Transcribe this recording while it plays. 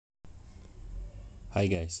Hi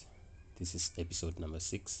guys, this is episode number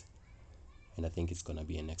 6, and I think it's gonna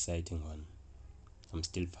be an exciting one. I'm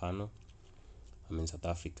still Fano, I'm in South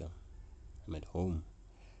Africa, I'm at home.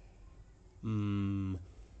 Mm,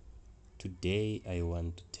 Today I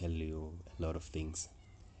want to tell you a lot of things.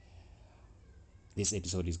 This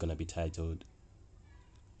episode is gonna be titled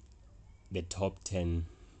The Top 10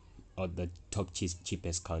 or the Top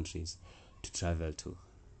Cheapest Countries to Travel to,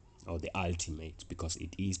 or the ultimate, because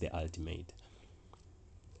it is the ultimate.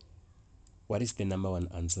 What is the number one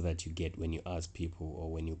answer that you get when you ask people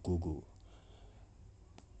or when you Google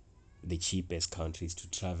the cheapest countries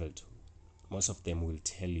to travel to? Most of them will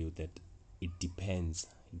tell you that it depends.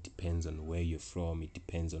 It depends on where you're from. It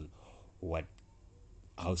depends on what,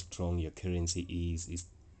 how strong your currency is. It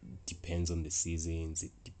depends on the seasons.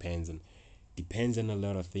 It depends on a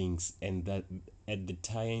lot of things. And that at the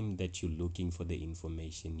time that you're looking for the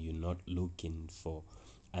information, you're not looking for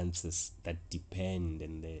answers that depend,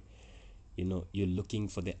 and you're looking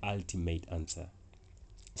for the ultimate answer.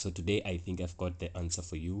 So today I think I've got the answer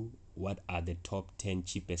for you. What are the top 10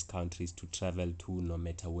 cheapest countries to travel to, no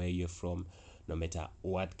matter where you're from, no matter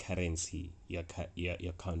what currency your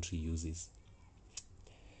country uses?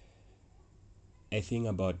 I think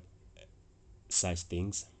about such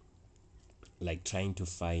things like trying to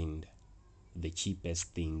find the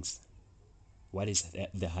cheapest things. What is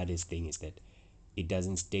the hardest thing is that it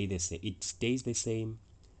doesn't stay the same. It stays the same,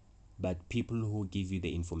 but people who give you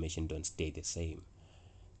the information don't stay the same.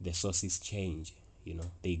 The sources change,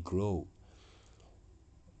 they grow.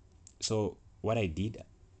 So what I did,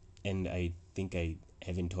 and I think I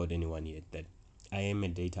haven't told anyone yet, that I am a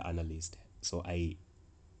data analyst. So I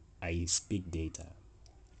speak data,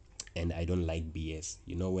 and I don't like BS.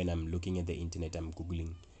 When I'm looking at the internet, I'm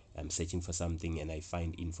googling, I'm searching for something, and I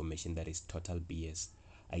find information that is total BS.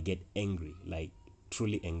 I get angry, like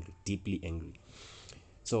truly angry, deeply angry.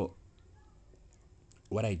 So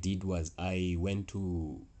what I did was I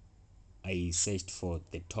searched for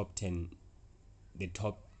the top 10, the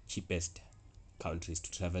top cheapest countries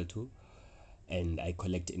to travel to, and I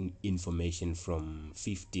collected information from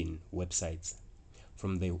 15 websites.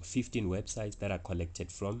 From the 15 websites that I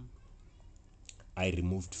collected from, I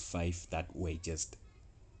removed 5 that were just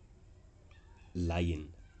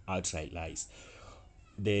lying, outright lies.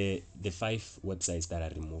 The 5 websites that I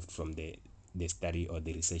removed from the study or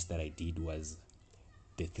the research that I did was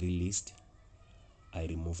the 3 list. I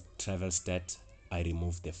removed Travelstat. I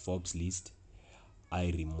removed the Forbes list.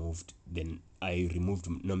 I removed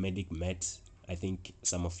Nomadic Met. I think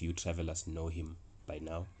some of you travelers know him by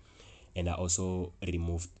now. And I also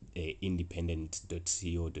removed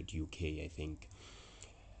independent.co.uk. I think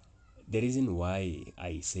the reason why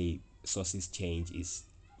I say sources change is,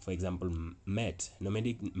 for example,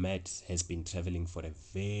 Nomadic Met has been traveling for a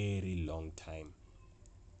very long time.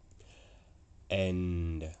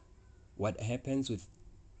 And what happens with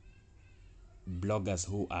bloggers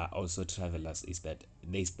who are also travelers is that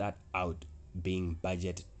they start out being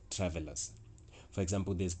budget travelers. For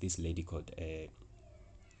example, there's this lady called uh,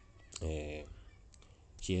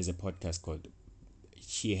 she has a podcast called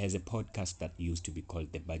she has a podcast that used to be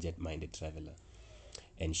called The Budget Minded Traveler,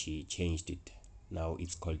 and she changed it. Now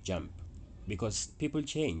it's called Jump, because people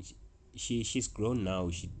change. She's grown now.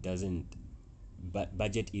 She doesn't, but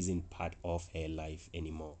budget isn't part of her life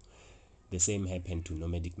anymore. The same happened to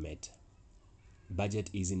Nomadic Met. Budget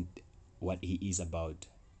isn't what he is about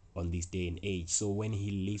on this day and age. So when he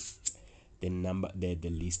lists the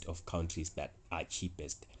list of countries that are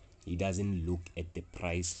cheapest, he doesn't look at the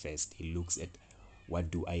price first. He looks at, what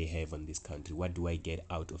do I have on this country? What do I get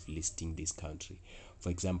out of listing this country? For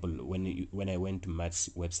example, when I went to Matt's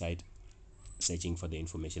website searching for the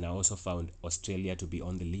information, I also found Australia to be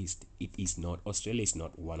on the list. It is not. Australia is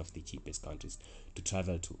not one of the cheapest countries to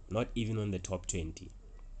travel to, not even on the top 20.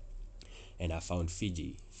 And I found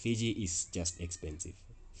Fiji. Fiji is just expensive.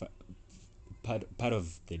 Part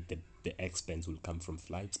of the expense will come from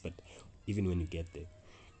flights, but even when you get there,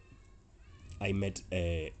 I met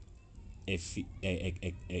a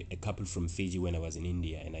couple from Fiji when I was in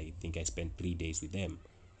India, and I think I spent 3 days with them,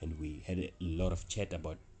 and we had a lot of chat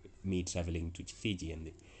about me traveling to Fiji,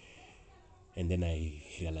 and then I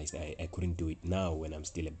realized I couldn't do it now when I'm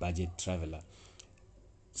still a budget traveler.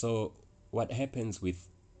 So what happens with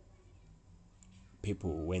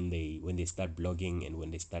people when they start blogging and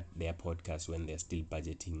when they start their podcast, when they're still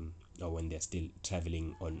budgeting or when they're still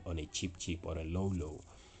traveling on a cheap or a low,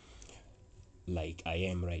 like I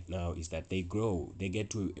am right now, is that they grow. They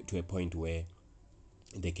get to a point where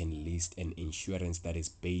they can list an insurance that is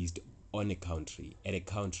based on a country,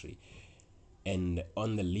 and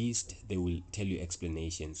on the list they will tell you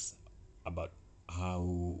explanations about how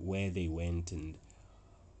where they went and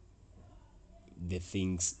the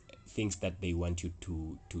things that they want you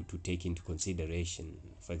to take into consideration.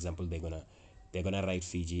 For example, they're gonna write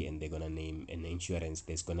Fiji and they're gonna name an insurance.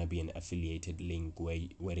 There's gonna be an affiliated link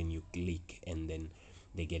wherein you click and then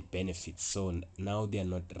they get benefits. So now they are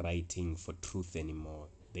not writing for truth anymore.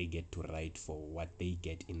 They get to write for what they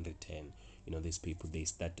get in return. These people, they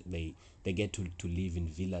get to live in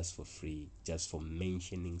villas for free just for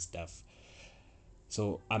mentioning stuff.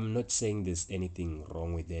 So I'm not saying there's anything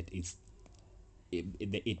wrong with that.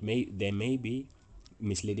 There may be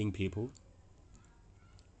misleading people.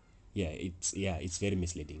 It's very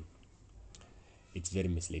misleading. It's very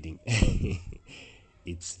misleading.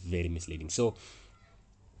 It's very misleading. So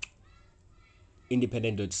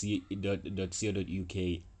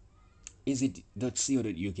independent.co.uk, is it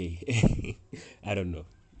 .co.uk? I don't know.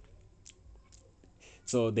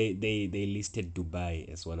 So they listed Dubai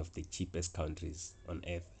as one of the cheapest countries on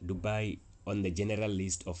earth. Dubai on the general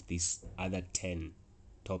list of these other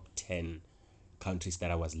top 10 countries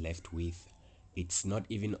that I was left with, it's not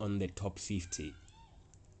even on the top 50.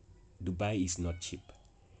 Dubai is not cheap.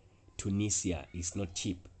 Tunisia is not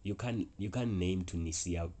cheap. You can't name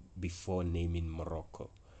Tunisia before naming Morocco.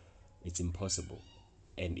 It's impossible,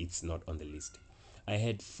 and it's not on the list. I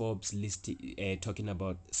had Forbes talking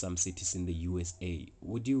about some cities in the USA.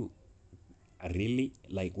 Would you really,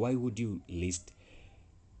 like, why would you list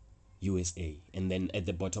USA and then at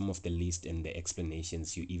the bottom of the list and the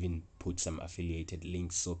explanations you even put some affiliated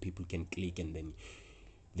links so people can click and then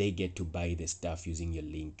they get to buy the stuff using your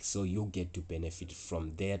link, so you get to benefit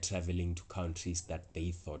from their traveling to countries that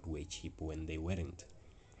they thought were cheap when they weren't.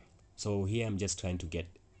 So here I'm just trying to get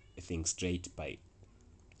things straight by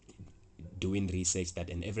doing research that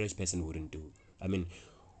an average person wouldn't do. I mean,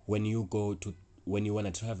 when you want to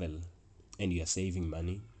travel and you're saving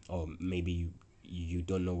money, or maybe you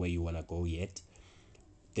don't know where you want to go yet,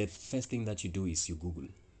 the first thing that you do is you Google.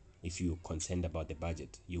 If you're concerned about the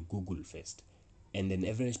budget, you Google first. And an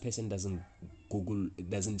average person doesn't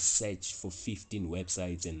search for 15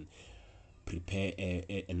 websites and prepare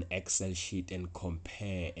an Excel sheet and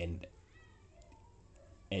compare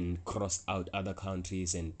and cross out other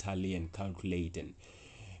countries and tally and calculate and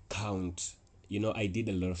count. I did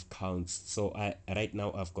a lot of counts. So I right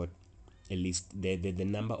now I've got a list, the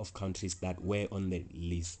number of countries that were on the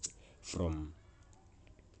list, from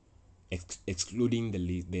excluding the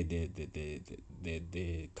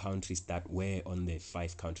countries that were on the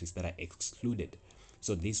 5 countries that are excluded.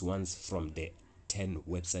 So these ones from the 10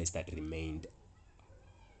 websites that remained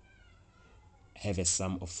have a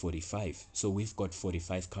sum of 45. So we've got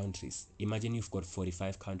 45 countries. Imagine you've got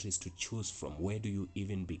 45 countries to choose from. Where do you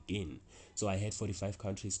even begin? So I had 45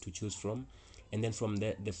 countries to choose from, and then from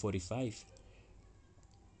the 45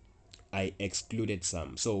 I excluded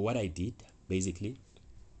some. So what I did, basically,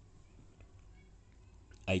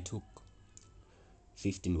 I took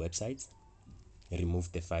 15 websites,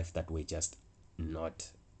 removed the 5 that were just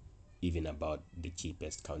not even about the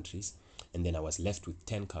cheapest countries, and then I was left with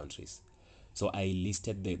 10 countries. So I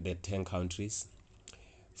listed the 10 countries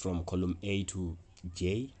from column A to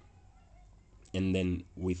J, and then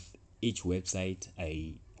with each website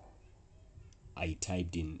I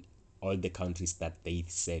typed in all the countries that they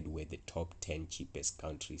said were the top 10 cheapest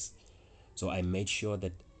countries. So I made sure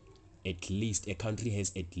that at least a country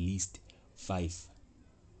has at least 4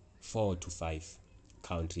 to 5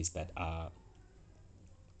 countries that are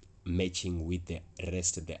matching with the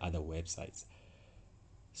rest of the other websites.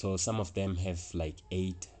 So some of them have like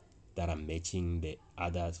 8 that are matching the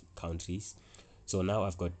other countries. So now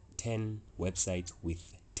I've got 10 websites with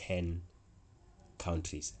 10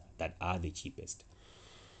 countries that are the cheapest.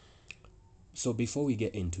 So before we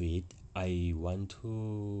get into it, I want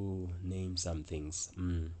to name some things.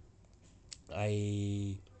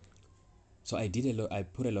 I did a lot. I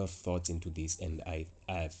put a lot of thoughts into this, and I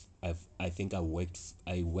think I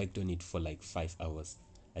worked on it for like 5 hours.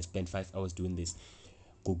 I spent 5 hours doing this,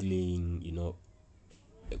 googling,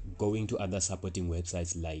 going to other supporting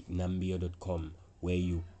websites like Nambio.com, where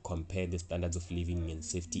you compare the standards of living and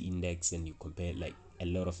safety index, and you compare like a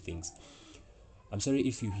lot of things. I'm sorry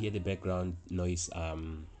if you hear the background noise. There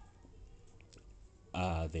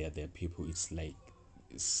are people. It's like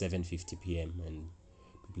 7:50 p.m. and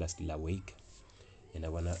people are still awake, and I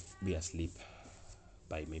wanna be asleep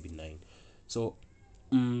by maybe 9. So,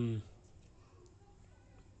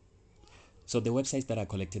 so the websites that I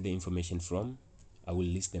collected the information from, I will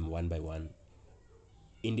list them one by one.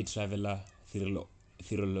 Indie Traveler,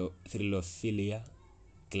 Thrilophilia,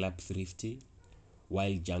 Club Thrifty,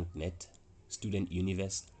 Wild Junk Net, Student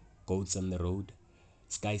Universe, Goats on the Road,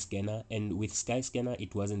 Skyscanner. And with Skyscanner,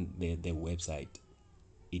 it wasn't the website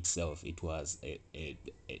itself. It was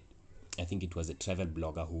I think it was a travel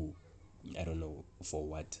blogger who, I don't know for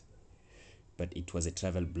what, but it was a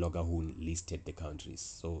travel blogger who listed the countries.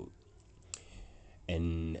 So,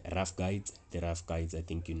 and Rough Guides, the Rough Guides, I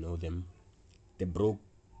think you know them. The Broke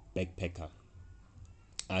Backpacker.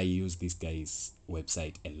 I use this guy's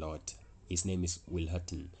website a lot. His name is Will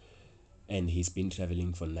Hutton, and he's been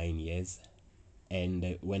traveling for 9 years.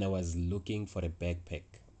 And when I was looking for a backpack,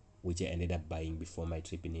 which I ended up buying before my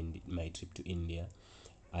trip my trip to India,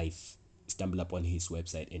 I stumbled upon his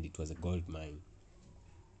website, and it was a gold mine.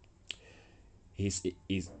 He's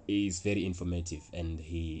very informative, and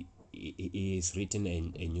he's written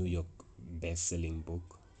a New York best-selling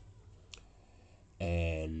book,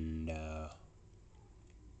 and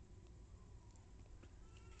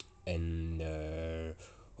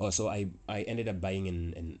also I ended up buying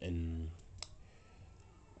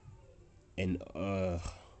an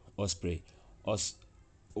Osprey.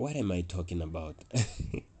 What am I talking about?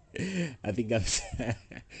 I think I'm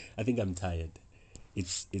I think I'm tired.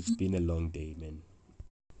 It's been a long day, man.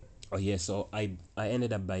 Oh yeah, so I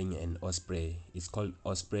ended up buying an Osprey. It's called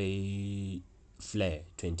Osprey Flare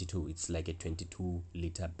 22. It's like a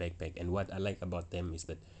 22-liter backpack. And what I like about them is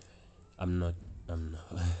that I'm not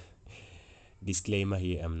disclaimer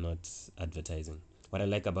here, I'm not advertising. What I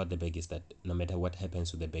like about the bag is that no matter what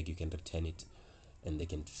happens to the bag, you can return it and they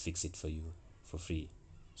can fix it for you for free.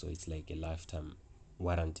 So it's like a lifetime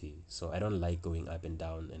warranty. So I don't like going up and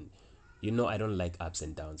down, and I don't like ups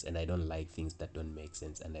and downs, and I don't like things that don't make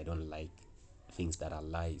sense, and I don't like things that are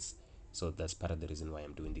lies. So that's part of the reason why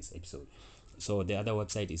I'm doing this episode. So the other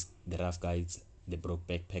website is the Rough Guides, the Broke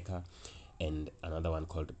Backpacker, and another one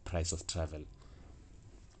called Price of Travel.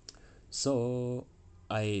 So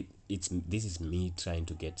this is me trying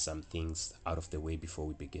to get some things out of the way before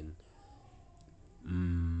we begin.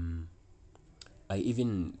 I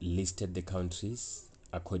even listed the countries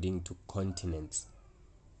according to continents.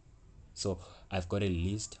 So I've got a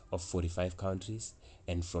list of 45 countries,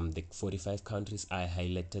 and from the 45 countries, I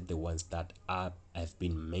highlighted the ones that have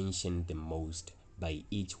been mentioned the most by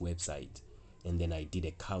each website. And then I did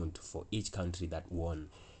a count for each country that won,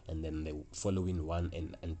 and then the following one,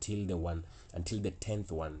 and until the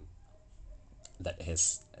 10th one that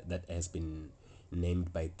has been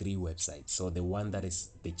named by 3 websites. So the one that is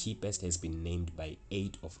the cheapest has been named by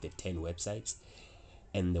 8 of the 10 websites,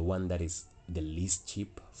 and the one that is the least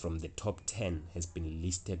cheap from the top 10 has been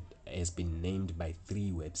named by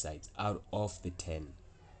 3 websites out of the 10.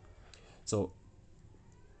 So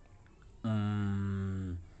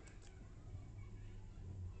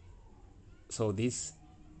so this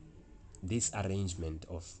arrangement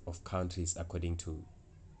of countries according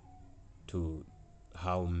to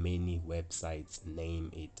how many websites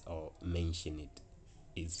name it or mention it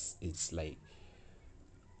is it's like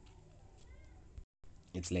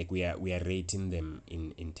we are rating them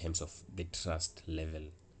in terms of the trust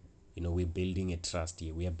level. We're building a trust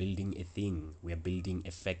here. We are building a thing. We are building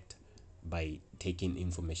effect by taking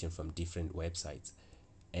information from different websites,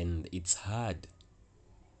 and it's hard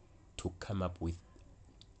to come up with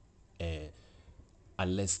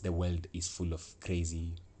unless the world is full of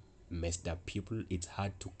crazy messed up people. It's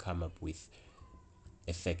hard to come up with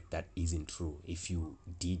effect that isn't true. If you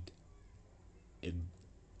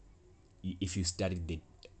studied it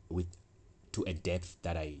with to a depth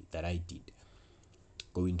that I did,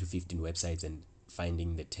 going to 15 websites and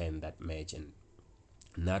finding the 10 that match and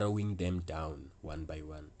narrowing them down one by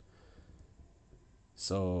one.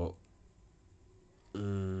 So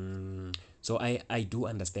so I do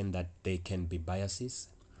understand that there can be biases.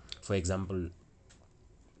 For example,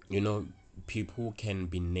 people can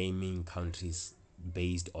be naming countries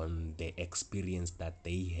based on the experience that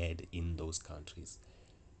they had in those countries,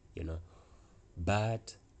 you know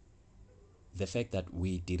but the fact that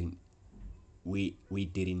we didn't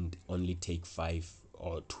only take 5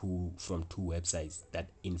 or 2 from 2 websites, that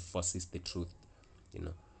enforces the truth. you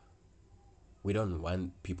know we don't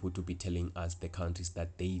want people to be telling us the countries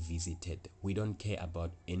that they visited. We don't care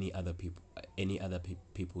about any other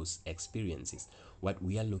people's experiences. What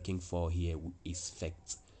we are looking for here is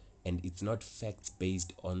facts, and it's not facts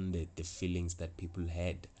based on the feelings that people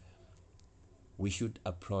had. We should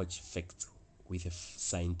approach facts with a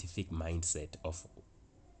scientific mindset of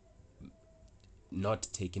not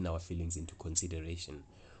taking our feelings into consideration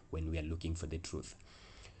when we are looking for the truth.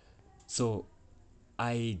 So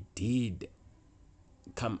I did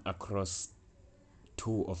come across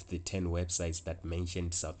 2 of the 10 websites that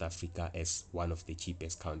mentioned South Africa as one of the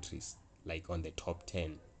cheapest countries, like on the top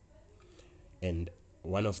 10. And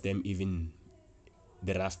one of them even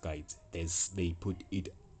the rough guides, they put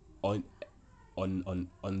it on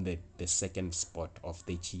the second spot of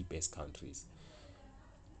the cheapest countries,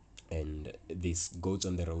 and this Goats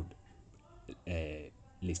on the Road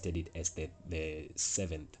listed it as the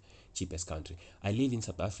seventh cheapest country. I live in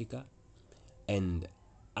South Africa, and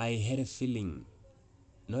I had a feeling,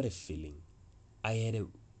 not a feeling, I had a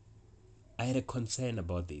I had a concern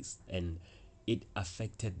about this, and it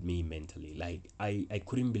affected me mentally. Like I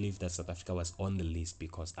couldn't believe that South Africa was on the list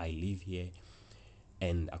because I live here,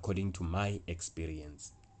 and according to my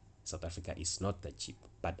experience, South Africa is not that cheap.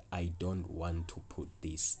 But I don't want to put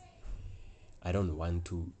this. I don't want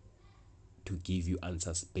to give you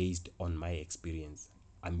answers based on my experience.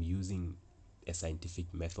 I'm using a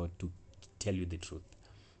scientific method to tell you the truth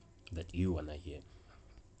that you wanna hear.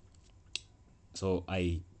 So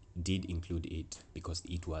I did include it because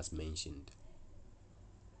it was mentioned.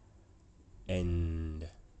 And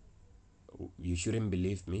you shouldn't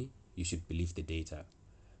believe me, you should believe the data.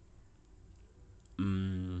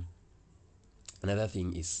 Another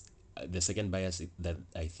thing is the second bias that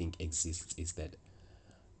I think exists is that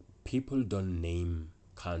people don't name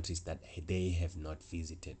countries that they have not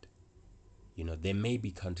visited. You know, there may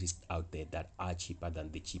be countries out there that are cheaper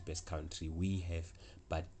than the cheapest country we have,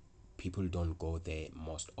 but people don't go there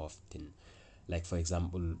most often. Like, for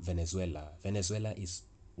example, Venezuela. Venezuela is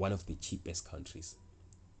one of the cheapest countries,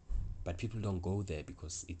 but people don't go there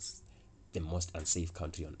because it's the most unsafe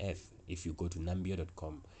country on earth. If you go to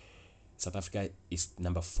Nambio.com, South Africa is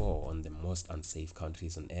number 4 on the most unsafe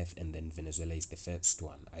countries on earth, and then Venezuela is the first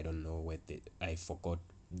one. I don't know where I forgot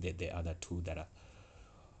the other two that are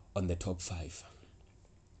on the top 5.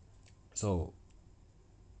 So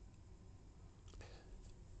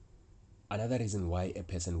another reason why a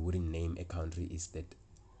person wouldn't name a country is that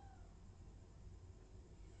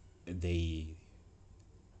they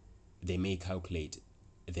they may calculate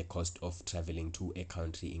the cost of traveling to a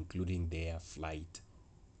country, including their flight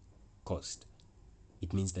cost.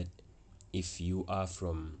 It means that if you are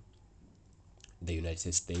from the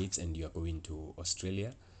United States and you are going to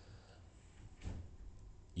Australia,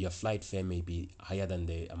 your flight fare may be higher than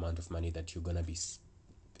the amount of money that you're gonna be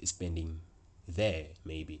spending there.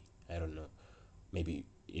 Maybe, I don't know, maybe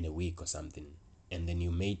in a week or something. And then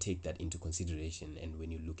you may take that into consideration, and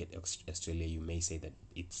when you look at Australia, you may say that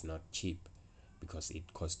it's not cheap because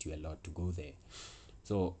it costs you a lot to go there.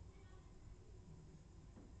 So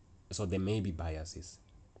there may be biases.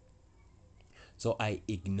 So I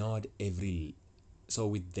ignored every. So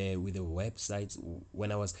with the websites,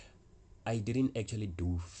 when I didn't actually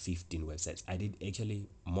do 15 websites. I did actually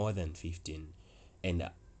more than 15, and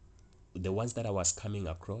the ones that I was coming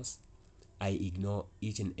across, I ignore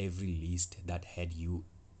each and every list that had you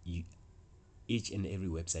each and every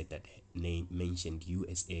website that mentioned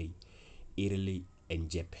USA, Italy, and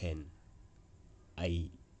Japan. I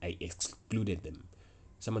I excluded them.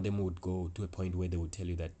 Some of them would go to a point where they would tell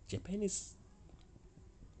you that Japan is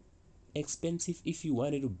expensive if you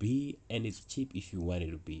want it to be, and it's cheap if you want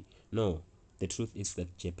it to be. No, the truth is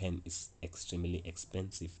that Japan is extremely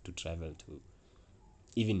expensive to travel to,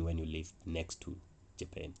 even when you live next to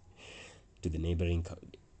Japan, to the neighboring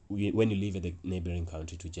when you live at the neighboring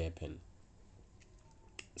country to Japan.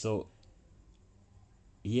 So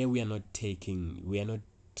here we are not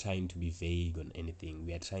trying to be vague on anything.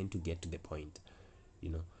 We are trying to get to the point, you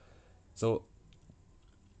know. So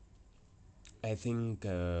I think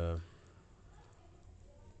I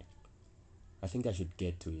should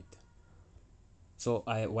get to it. So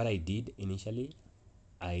what I did initially,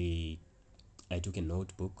 I I took a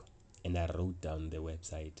notebook and I wrote down the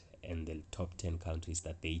website and the top 10 countries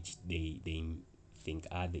that they think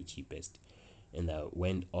are the cheapest, and I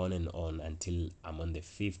went on and on until I'm on the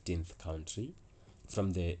 15th country.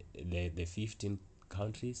 From the 15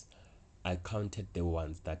 countries, I counted the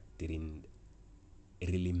ones that didn't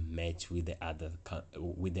really match with the other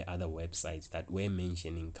websites that were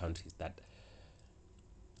mentioning countries that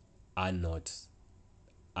are not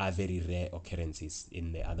are very rare occurrences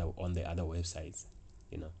in the other on the other websites,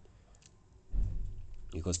 you know,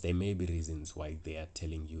 because there may be reasons why they are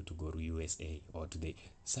telling you to go to USA, or to the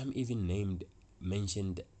some even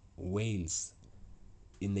mentioned Wales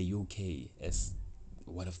in the UK as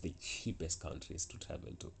one of the cheapest countries to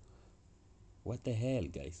travel to. What the hell,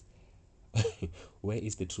 guys? Where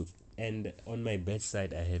is the truth? And on my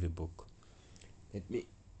bedside, I have a book. Let me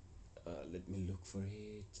look for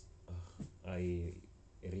it. I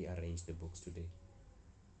rearranged the books today.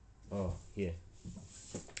 Oh, here.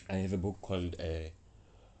 I have a book called.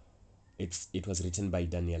 It was written by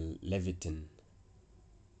Daniel Levitin,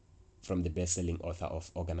 from the best-selling author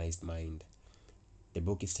of Organized Mind. The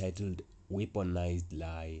book is titled weaponized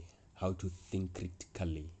lie, how to think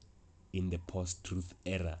critically in the post-truth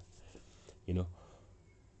era, you know.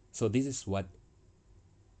 So this is what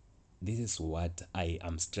I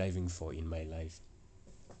am striving for in my life.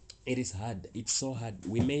 It is hard. It's so hard.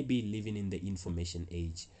 We may be living in the information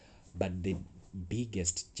age, but the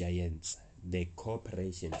biggest giants, the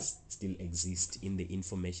corporations, still exist in the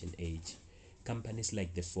information age. Companies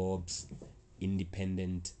like the Forbes,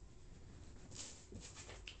 Independent,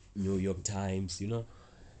 New York Times,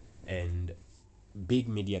 and big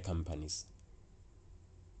media companies,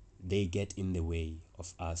 they get in the way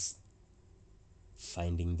of us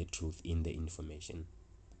finding the truth in the information.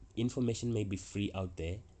 Information may be free out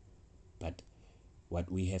there, but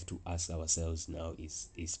what we have to ask ourselves now is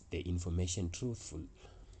the information truthful?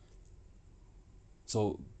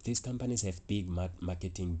 So these companies have big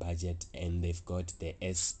marketing budget, and they've got the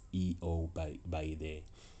SEO by the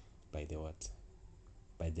what?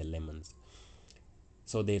 By the lemons.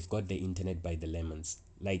 So they've got the internet by the lemons.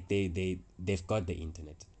 Like they've got the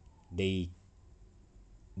internet. They've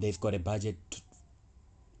got a budget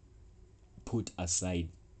put aside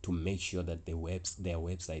to make sure that their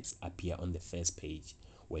websites appear on the first page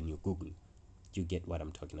when you Google. You get what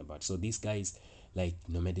I'm talking about. So these guys, like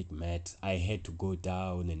Nomadic Matt, I had to go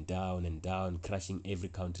down and down and down, crashing every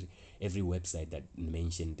country, every website that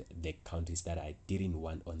mentioned the countries that I didn't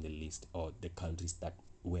want on the list, or the countries that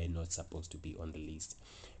were not supposed to be on the list.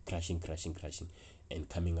 Crashing, and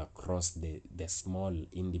coming across the small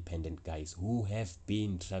independent guys who have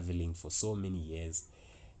been traveling for so many years,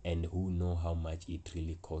 and who know how much it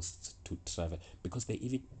really costs to travel, because they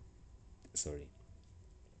even, sorry,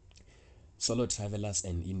 solo travelers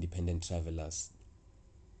and independent travelers,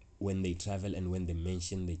 when they travel and when they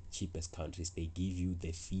mention the cheapest countries, they give you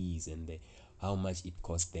the fees and the how much it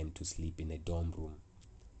costs them to sleep in a dorm room.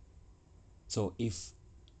 So if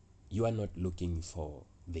you are not looking for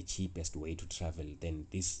the cheapest way to travel, then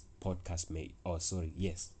this podcast may, oh sorry,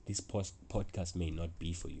 yes, this podcast may not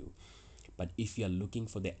be for you. But if you are looking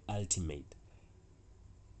for the ultimate,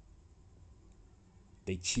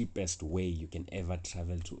 the cheapest way you can ever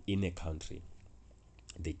travel to in a country,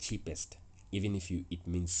 the cheapest, even if it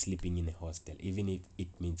means sleeping in a hostel, even if it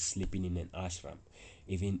means sleeping in an ashram,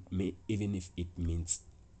 even if it means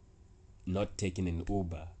not taking an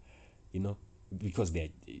Uber, you know, because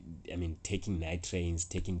taking night trains,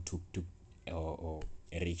 taking tuk-tuk, or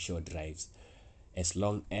rickshaw drives, as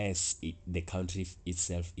long as the country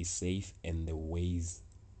itself is safe, and the ways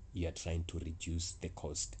you are trying to reduce the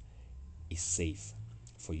cost is safe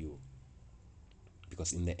for you.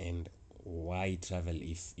 Because in the end, why travel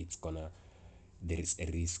if it's gonna, there is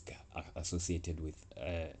a risk associated with,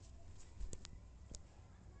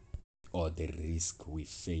 or the risk we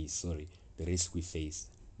face,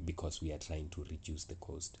 because we are trying to reduce the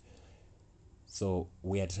cost. So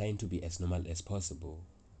we are trying to be as normal as possible.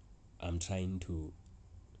 I'm trying to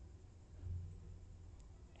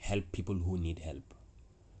help people who need help,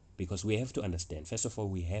 because we have to understand, first of all,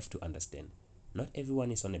 we have to understand, not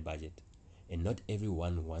everyone is on a budget, and not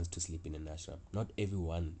everyone wants to sleep in an ashram. Not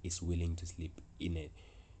everyone is willing to sleep in a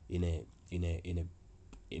in a in a in a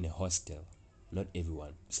in a hostel. Not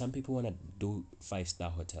everyone. Some people want to do 5-star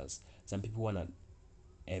hotels. Some people want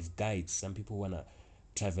to have guides. Some people want to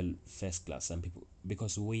travel first class. Some people,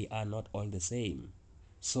 because we are not all the same.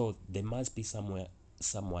 So there must be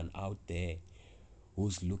someone out there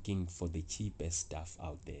who's looking for the cheapest stuff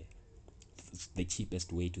out there, the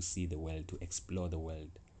cheapest way to see the world, to explore the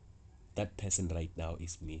world. That person right now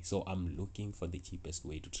is me. So I'm looking for the cheapest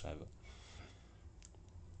way to travel.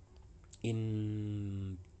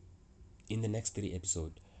 In the next 3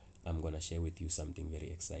 episodes, I'm gonna share with you something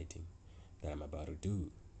very exciting that I'm about to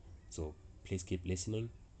do. So please keep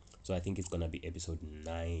listening. So I think it's gonna be episode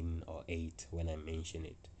 9 or 8 when I mention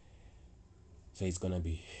it. So it's gonna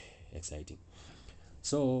be exciting.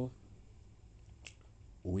 So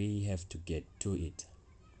we have to get to it.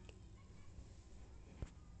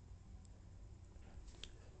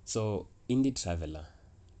 So indie traveler.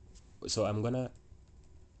 So I'm gonna,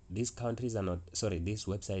 these countries are not, sorry, these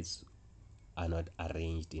websites are not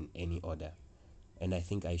arranged in any order, and I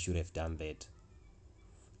think I should have done that.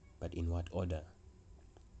 But in what order?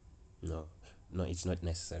 No, it's not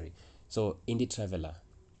necessary. So indie traveler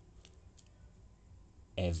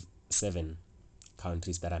have 7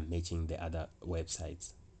 countries that are matching the other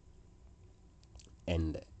websites,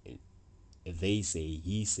 and they say,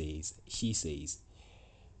 he says, she says,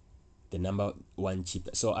 the number one cheap.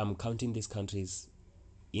 So I'm counting these countries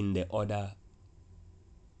in the order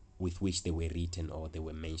with which they were written or they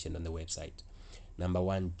were mentioned on the website. Number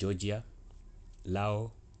 1, Georgia,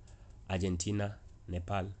 Laos, Argentina,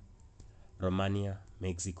 Nepal. Romania,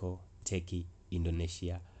 Mexico, Turkey,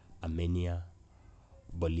 Indonesia, Armenia,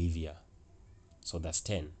 Bolivia. So that's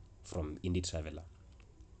 10 from Indie Traveler.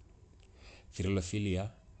 Philoophilia,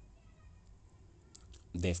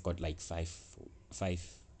 they've got like five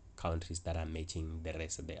countries that are matching the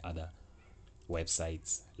rest of the other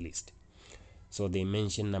websites list. So they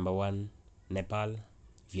mention number 1, Nepal,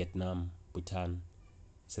 Vietnam, Bhutan,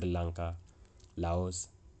 Sri Lanka, Laos,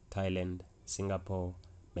 Thailand, Singapore,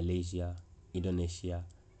 Malaysia, Indonesia,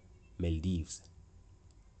 Maldives.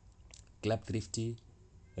 Club Thrifty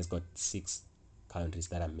has got 6 countries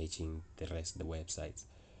that are matching the rest of the websites.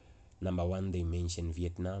 Number 1, they mention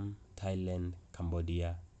Vietnam, Thailand,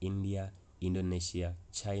 Cambodia, India, Indonesia,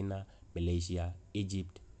 China, Malaysia,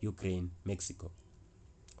 Egypt, Ukraine, Mexico.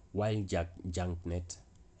 While JunkNet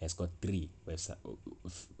has got 3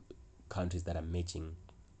 countries that are matching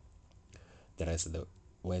the rest of the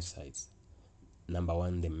websites. Number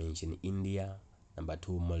 1, they mention India. Number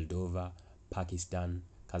 2, Moldova, Pakistan,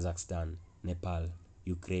 Kazakhstan, Nepal,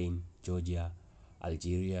 Ukraine, Georgia,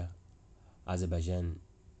 Algeria, Azerbaijan,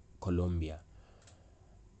 Colombia.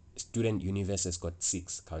 Student Universe has got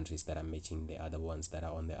 6 countries that are matching the other ones that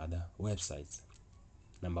are on the other websites.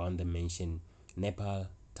 Number 1, they mention Nepal,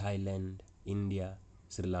 Thailand, India,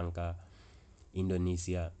 Sri Lanka,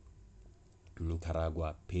 Indonesia,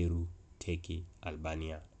 Nicaragua, Peru, Turkey,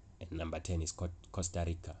 Albania, and number 10 is Costa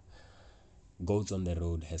Rica. Goats on the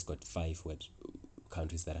Road has got 5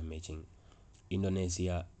 countries that are matching: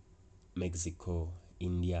 Indonesia, Mexico,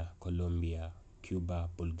 India, Colombia, Cuba,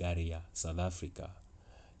 Bulgaria, South Africa,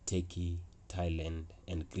 Turkey, Thailand,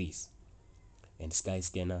 and Greece. And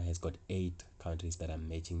Skyscanner has got 8 countries that are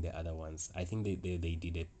matching the other ones. I think they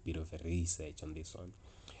did a bit of a research on this one.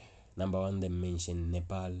 Number 1, they mentioned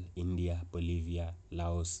Nepal, India, Bolivia,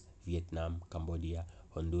 Laos, Vietnam, Cambodia,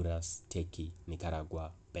 Honduras, Turkey,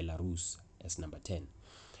 Nicaragua, Belarus as number 10.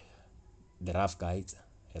 The Rough Guides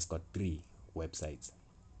has got 3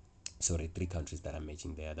 countries that are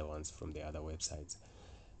matching the other ones from the other websites.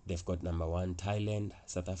 They've got number 1, Thailand,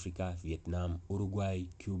 South Africa, Vietnam, Uruguay,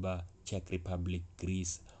 Cuba, Czech Republic,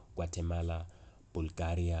 Greece, Guatemala,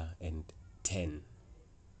 Bulgaria, and 10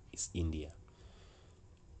 is India.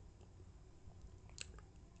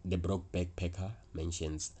 The Broke Backpacker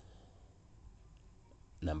mentions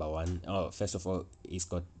number 1. Oh, first of all, it's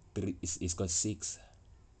got 6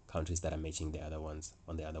 countries that are matching the other ones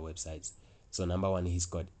on the other websites. So number 1, he's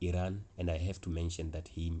got Iran, and I have to mention that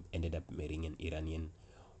he ended up marrying an Iranian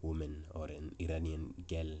woman, or an Iranian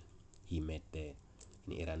girl he met there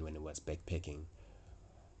in Iran when he was backpacking.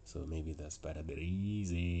 So maybe that's part of the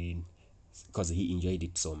reason, because he enjoyed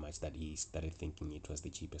it so much that he started thinking it was the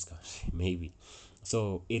cheapest country. Maybe.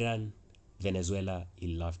 So Iran, Venezuela, he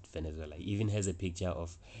loved Venezuela. He even has a picture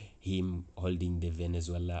of him holding the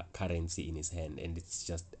Venezuela currency in his hand, and it's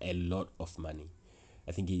just a lot of money.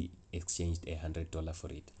 I think he exchanged $100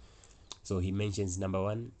 for it. So he mentions number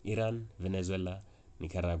 1, Iran, Venezuela,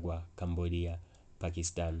 Nicaragua, Cambodia,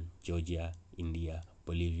 Pakistan, Georgia, India,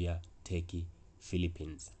 Bolivia, Turkey,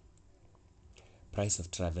 Philippines. Price of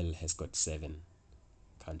Travel has got 7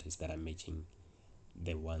 countries that are matching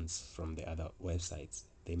the ones from the other websites.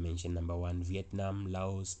 They mention number 1, Vietnam,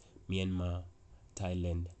 Laos, Myanmar,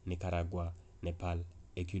 Thailand, Nicaragua, Nepal,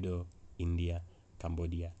 Ecuador, India,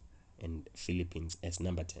 Cambodia, and Philippines as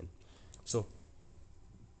number 10. So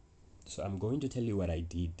I'm going to tell you what I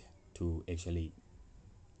did to actually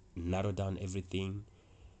narrow down everything.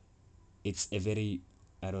 It's a very,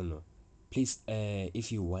 I don't know. Please,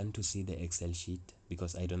 if you want to see the Excel sheet,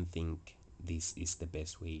 because I don't think this is the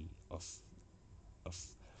best way of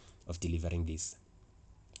delivering this.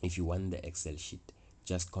 If you want the Excel sheet,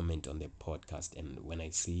 just comment on the podcast, and when I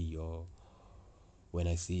see your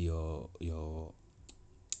message,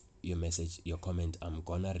 your comment, I'm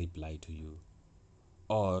gonna reply to you.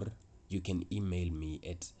 Or you can email me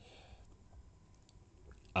at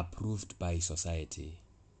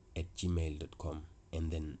approvedbysociety@gmail.com,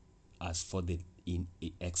 and then ask for the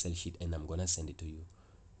Excel sheet, and I'm gonna send it to you,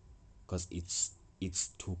 because it's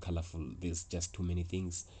too colorful. There's just too many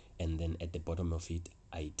things, and then at the bottom of it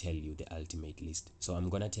I tell you the ultimate list. So I'm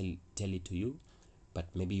gonna tell it to you,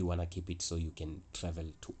 but maybe you wanna keep it so you can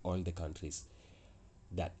travel to all the countries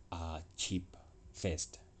that are cheap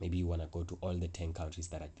first. Maybe you wanna go to all the 10 countries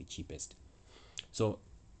that are the cheapest. So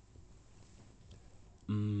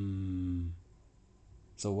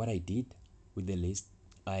so what I did with the list,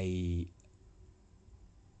 I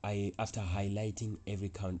after highlighting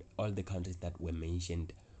all the countries that were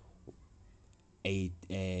mentioned, 8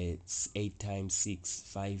 times 6,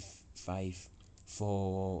 5,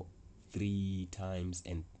 4, 3 times,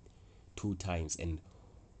 and 2 times, and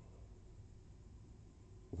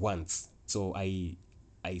once. So I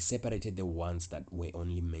separated the ones that were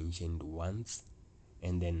only mentioned once,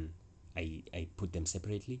 and then I put them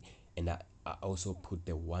separately, and I also put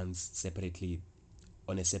the ones separately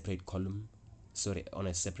on a separate column, sorry, on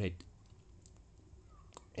a separate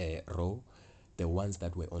row, the ones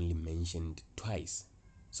that were only mentioned twice,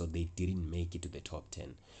 so they didn't make it to the top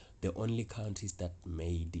 10. The only countries that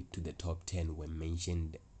made it to the top 10 were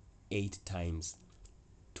mentioned 8 times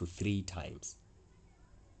to 3 times,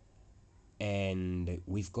 and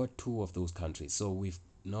we've got two of those countries. So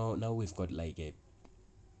now we've got like a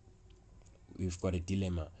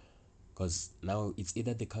dilemma, because now it's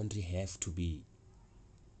either the country have to be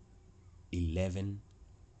 11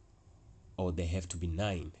 or they have to be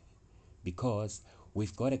 9, because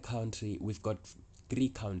we've got 3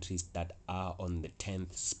 countries that are on the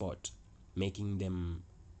 10th spot, making them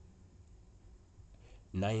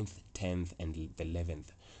ninth, 10th, and the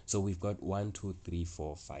 11th. So we've got 1, 2, 3,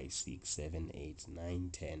 4, 5, 6, 7, 8, 9,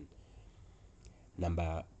 10.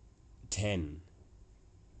 Number 10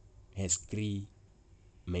 has 3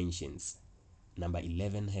 mentions, number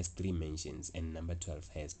 11 has 3 mentions, and number 12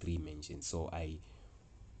 has 3 mentions. So I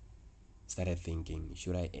started thinking,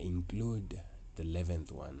 should I include the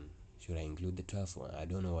 11th one? Should I include the 12th one? I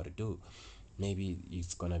don't know what to do. Maybe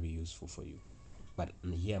it's gonna be useful for you. But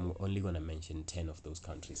here I'm only gonna mention 10 of those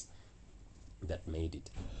countries that made it.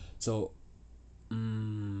 So,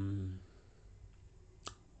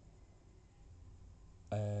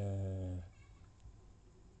 uh,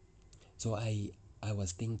 so I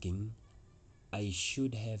was thinking I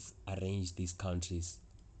should have arranged these countries,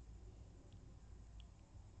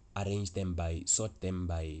 sort them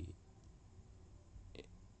by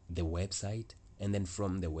the website, and then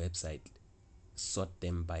from the website sort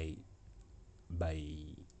them by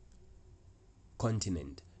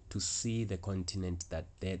continent, to see the continent that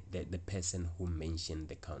the person who mentioned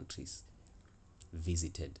the countries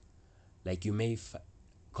visited. Like you may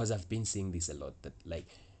because I've been seeing this a lot, that like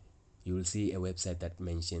you will see a website that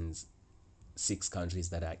mentions 6 countries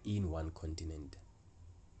that are in one continent,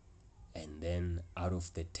 and then out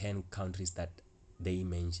of the 10 countries that they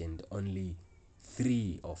mentioned, only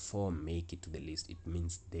 3 or 4 make it to the list. It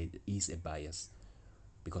means there is a bias,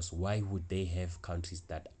 because why would they have countries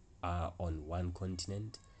that are on one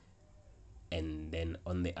continent, and then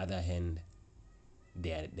on the other hand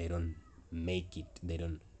they don't make it, they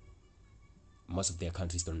don't, most of their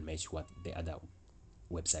countries don't match what the other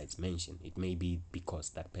websites mention. It may be because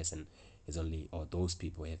that person is only, or those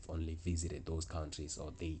people have only visited those countries,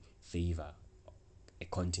 or they favor a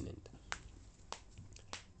continent.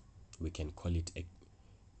 We can call it a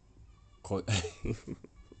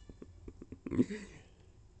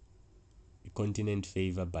continent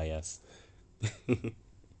favor bias.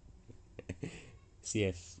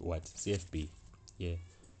 CFB. Yeah,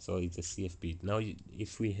 so it's a CFB. Now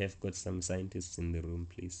if we have got some scientists in the room,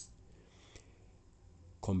 please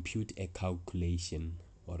compute a calculation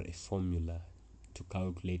or a formula to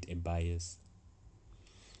calculate a bias.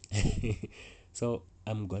 So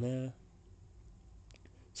I'm gonna,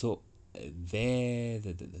 so there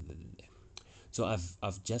so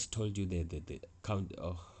I've just told you the count.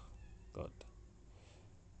 Oh god,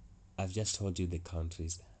 I've just told you the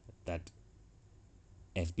countries that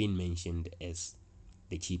have been mentioned as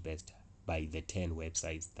the cheapest by the 10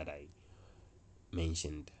 websites that I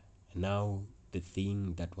mentioned. Now the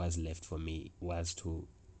thing that was left for me was to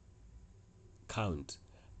count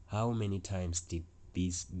how many times did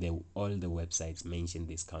all the websites mention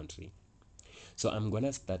this country. So I'm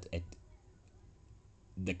gonna start at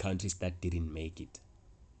the countries that didn't make it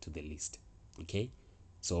to the list. Okay,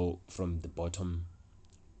 so from the bottom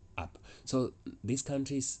up. So these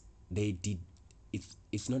countries, they did,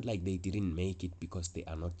 it's not like they didn't make it because they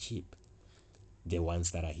are not cheap, the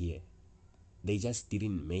ones that are here. They just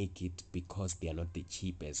didn't make it because they are not the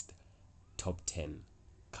cheapest top 10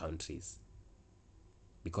 countries,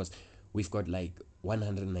 because we've got like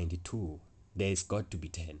 192. There's got to be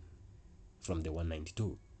 10 from the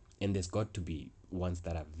 192, and there's got to be ones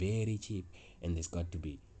that are very cheap, and there's got to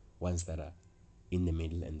be ones that are in the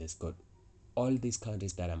middle, and there's got all these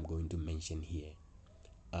countries that I'm going to mention here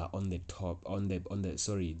are on the top, on the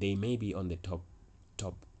sorry, they may be on the top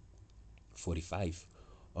 45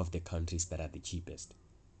 of the countries that are the cheapest,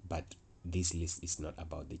 but this list is not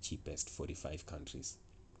about the cheapest 45 countries.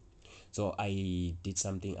 So I did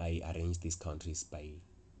something, I arranged these countries by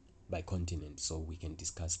continent, so we can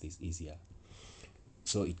discuss this easier,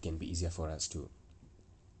 so it can be easier for us to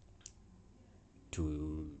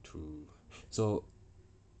so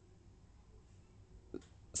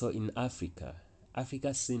in Africa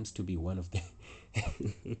seems to be one of the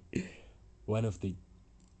one of the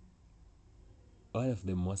one of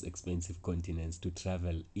the most expensive continents to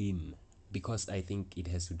travel in, because I think it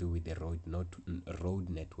has to do with the road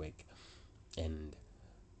network, and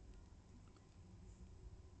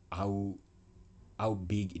how how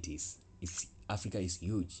big it is. It's Africa is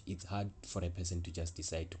huge. It's hard for a person to just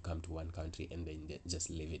decide to come to one country and then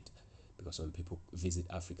just leave it, because when people visit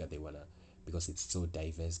Africa, they wanna, because it's so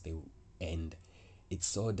diverse. And it's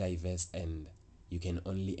so diverse, and you can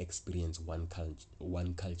only experience one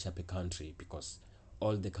culture per country, because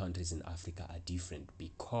all the countries in Africa are different.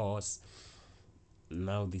 Because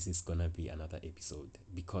now this is gonna be another episode,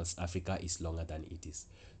 because Africa is longer than it is.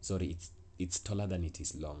 Sorry, it's taller than it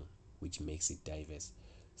is long, which makes it diverse.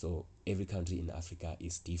 So every country in Africa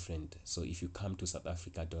is different. So if you come to South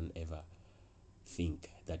Africa, don't ever think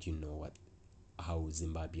that you know what how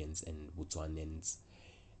Zimbabweans and Botswanans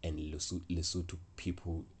and Lesotho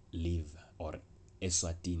people live, or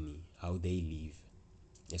Eswatini, how they live.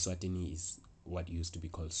 Eswatini is what used to be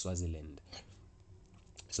called Swaziland.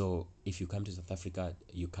 So if you come to South Africa,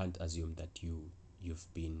 you can't assume that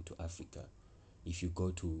you've been to Africa. If you go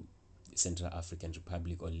to Central African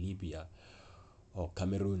Republic or Libya or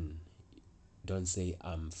Cameroon, don't say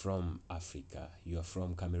I'm from Africa. You are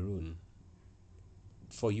from Cameroon.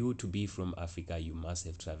 For you to be from Africa, you must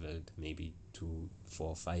have traveled maybe to 4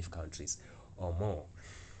 or 5 countries or more.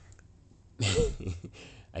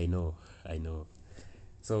 I know.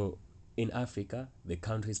 So in Africa, the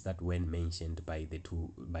countries that were mentioned by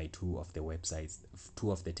two of the websites,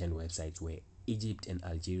 2 of the 10 websites, were Egypt and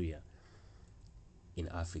Algeria in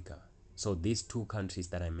Africa. So these 2 countries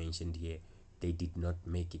that I mentioned here, they did not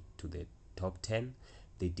make it to the top 10.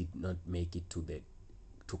 They did not make it to the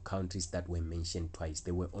 2 countries that were mentioned twice.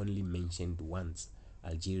 They were only mentioned once,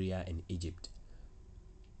 Algeria and Egypt.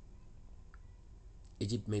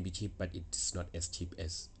 Egypt may be cheap, but it's not as cheap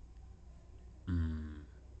as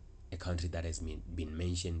a country that has been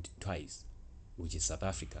mentioned twice, which is South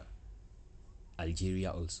Africa.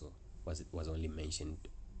 Algeria also was only mentioned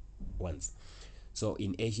once. So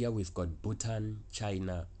in Asia, we've got Bhutan,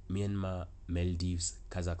 China, Myanmar, Maldives,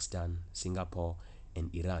 Kazakhstan, Singapore,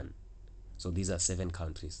 and Iran. So these are 7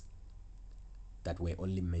 countries that were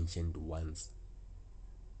only mentioned once,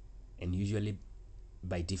 and usually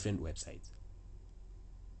by different websites.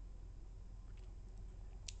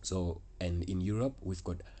 So, and in Europe, we've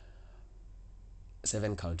got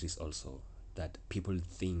 7 countries also that people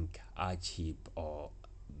think are cheap, or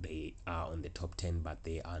they are on the top 10, but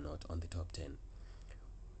they are not on the top 10.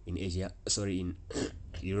 In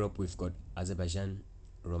Europe, we've got Azerbaijan,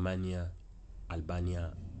 Romania,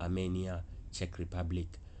 Albania, Armenia, Czech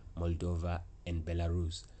Republic, Moldova, and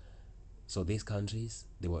Belarus. So these countries,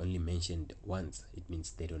 they were only mentioned once. It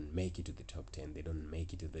means they don't make it to the top 10. They don't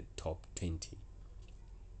make it to the top 20.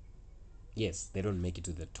 Yes, they don't make it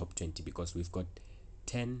to the top 20, because we've got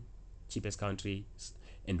 10 cheapest countries,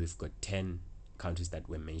 and we've got 10 countries that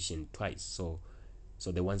were mentioned twice. So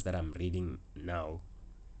the ones that I'm reading now,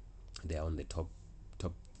 they're on the top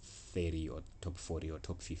 30 or top 40 or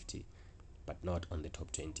top 50, but not on the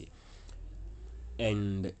top 20.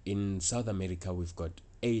 And in South America, we've got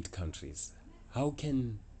 8 countries. How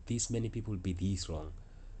can these many people be this wrong?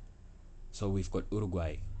 So we've got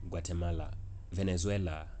Uruguay, Guatemala,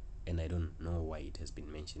 Venezuela, and I don't know why it has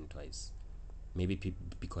been mentioned twice. Maybe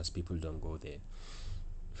because people don't go there.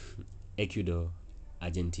 Ecuador,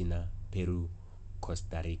 Argentina, Peru,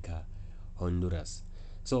 Costa Rica, Honduras.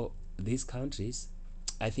 So these countries,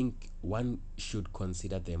 I think one should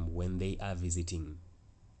consider them when they are visiting.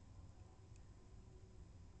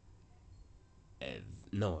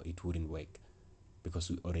 No, it wouldn't work, because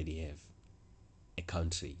we already have a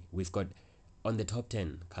country. We've got, on the top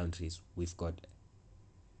 10 countries, we've got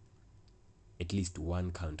at least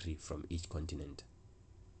one country from each continent.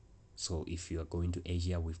 So if you are going to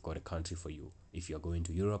Asia, we've got a country for you. If you are going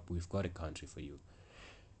to Europe, we've got a country for you,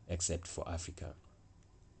 except for Africa.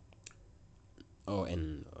 Oh,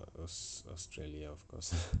 and Australia, of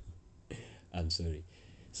course. I'm sorry.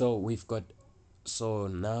 So we've got, so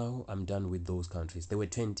now I'm done with those countries. There were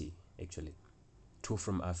 20 actually. 2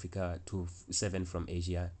 from Africa, 7 from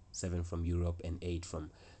Asia, 7 from Europe, and 8 from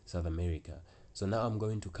South America. So now I'm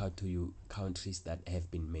going to count to you countries that have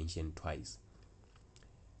been mentioned twice: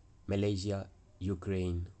 Malaysia,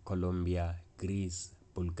 Ukraine, Colombia, Greece,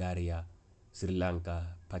 Bulgaria, Sri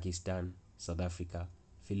Lanka, Pakistan, South Africa,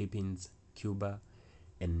 Philippines, Cuba,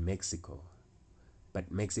 and Mexico.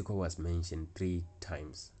 But Mexico was mentioned 3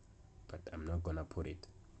 times, but I'm not gonna put it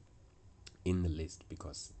in the list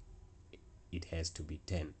because it has to be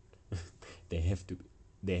 10. they have to be,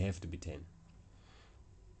 they have to be 10.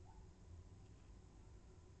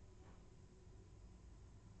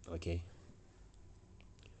 Okay.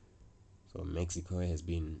 So Mexico has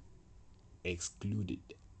been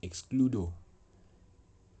excludo.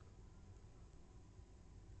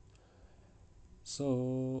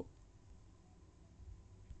 So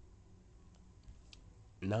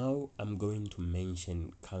now I'm going to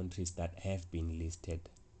mention countries that have been listed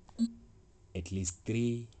at least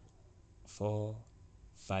 3, 4,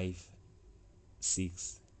 5,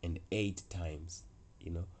 6, and 8 times,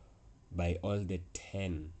 by all the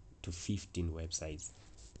 10 to 15 websites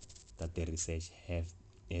that the research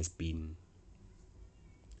has been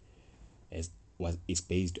as was is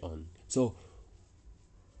based on. So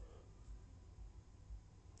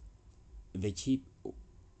the cheap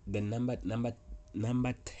the number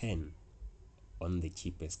 10 on the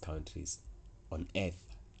cheapest countries on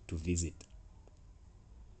earth to visit.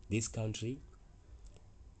 This country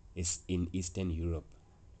is in Eastern Europe,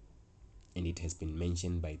 and it has been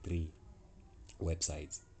mentioned by 3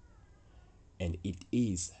 websites, and it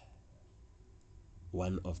is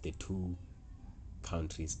one of the 2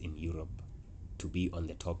 countries in Europe to be on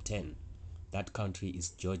the top 10. That country is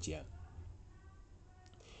Georgia.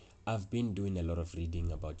 I've been doing a lot of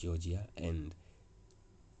reading about Georgia, and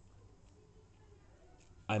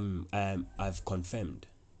I've confirmed,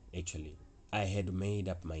 actually. I had made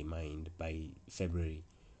up my mind by February,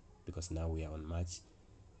 because now we are on March,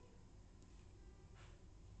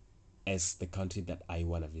 as the country that I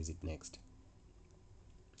want to visit next.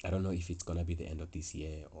 I don't know if it's gonna be the end of this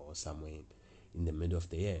year or somewhere in the middle of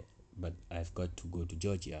the year, but I've got to go to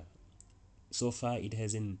Georgia. So far, it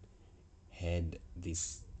hasn't had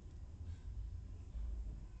this,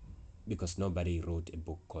 because nobody wrote a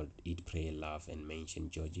book called Eat, Pray, Love and mention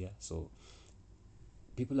Georgia. So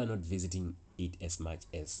people are not visiting it as much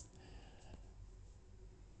as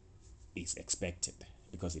is expected,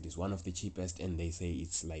 because it is one of the cheapest, and they say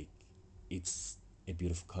it's a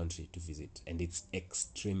beautiful country to visit, and it's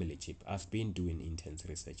extremely cheap. I've been doing intense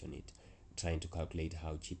research on it, trying to calculate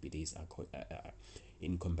how cheap it is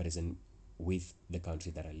in comparison with the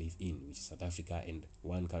country that I live in, which is South Africa, and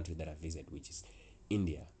one country that I visit, which is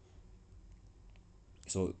India.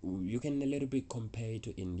 So you can a little bit compare it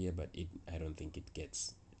to India, but I don't think it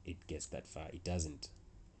gets that far. It doesn't.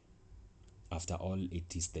 After all,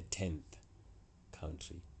 it is the 10th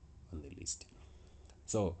country on the list.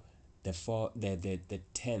 So the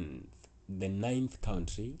 10th, the ninth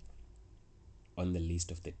country on the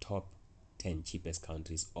list of the top 10 cheapest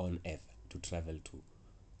countries on earth to travel to,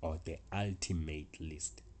 or the ultimate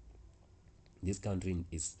list. This country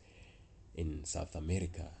is in South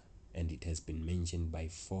America, and it has been mentioned by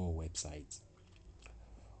 4 websites,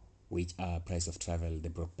 which are Price of Travel, The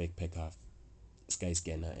Broke Backpacker,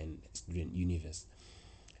 Skyscanner, and Student Universe.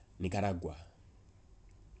 Nicaragua.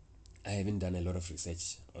 I haven't done a lot of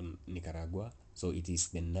research on Nicaragua, so it is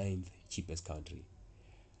the 9th cheapest country,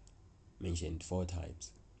 mentioned 4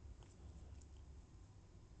 times.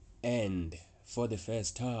 And for the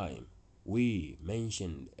first time, we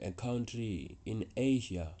mentioned a country in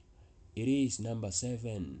Asia. It is number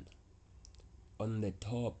 7 on the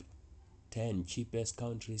top 10 cheapest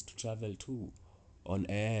countries to travel to on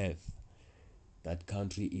earth. That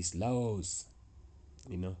country is Laos.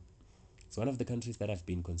 It's one of the countries that I've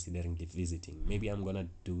been considering visiting. Maybe I'm gonna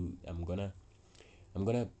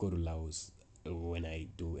go to Laos when I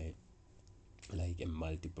do a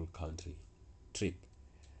multiple country trip.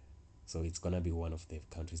 So it's gonna be one of the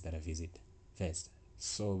countries that I visit first.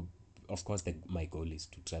 So of course my goal is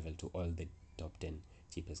to travel to all the top 10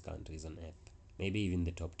 cheapest countries on earth. Maybe even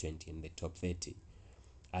the top 20 and the top 30.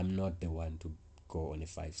 I'm not the one to go on a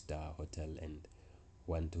 5-star hotel and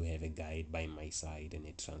want to have a guide by my side and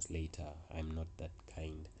a translator. I'm not that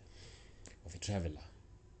kind of a traveler.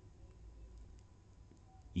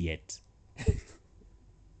 Yet.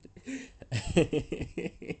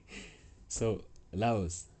 So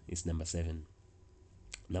Laos is number 7.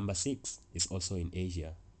 Number 6 is also in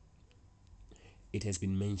Asia. It has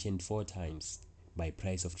been mentioned 4 times by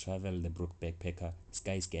Price of Travel, The Broke Backpacker,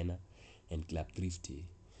 Skyscanner, and Club Thrifty.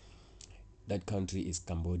 That country is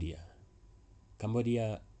Cambodia.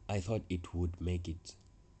 Cambodia, I thought it would make it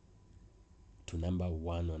to number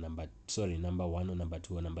 1 or number 2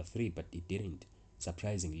 or number 3, but it didn't.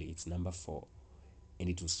 Surprisingly, it's number 4. And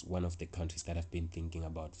it was one of the countries that I've been thinking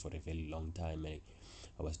about for a very long time. I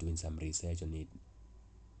was doing some research on it,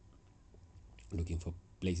 looking for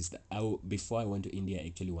places that before I went to India, I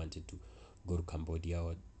actually wanted to go to Cambodia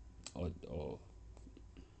or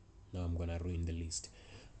now I'm gonna ruin the list.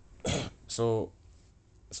 So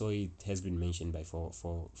it has been mentioned by four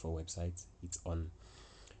websites. It's on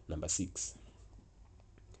number 6.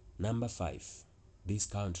 Number 5, this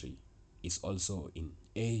country is also in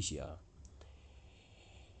Asia.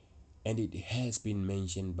 and it has been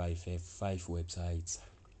mentioned by five websites,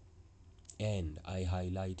 and I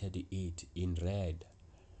highlighted it in red.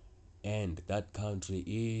 And that country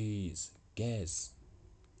is, guess,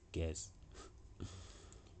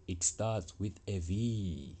 it starts with a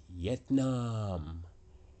V. Vietnam.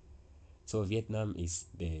 So Vietnam is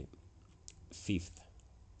the fifth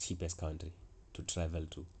cheapest country to travel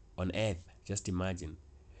to on earth. Just imagine.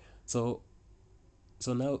 So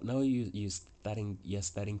now you're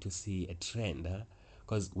starting to see a trend, huh?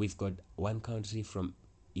 Because we've got one country from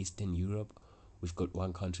Eastern Europe, we've got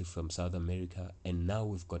one country from South America, and now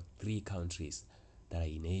we've got three countries that are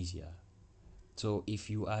in Asia. So if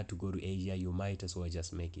you are to go to Asia, you might as well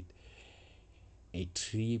just make it a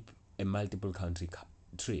trip, a multiple country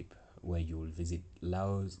trip, where you will visit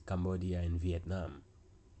Laos, Cambodia, and Vietnam.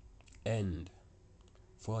 And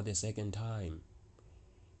for the second time,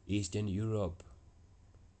 Eastern Europe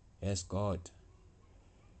has got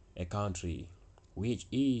a country which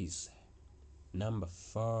is number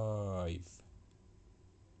 5.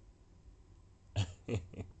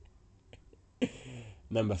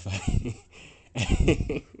 Number 5.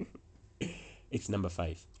 It's number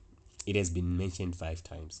 5. It has been mentioned 5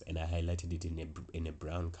 times, and I highlighted it in a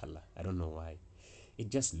brown color. I don't know why. It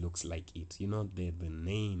just looks like it. The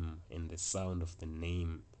name and the sound of the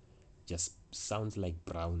name just sounds like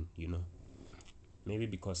brown. Maybe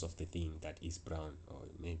because of the thing that is brown, or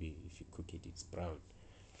maybe if you cook it, it's brown.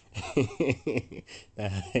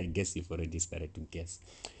 I guess you've already started to guess.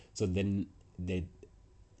 So then the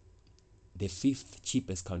fifth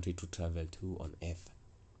cheapest country to travel to on earth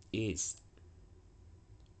is,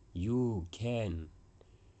 you can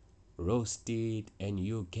roast it and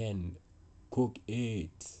you can cook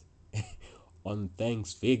it on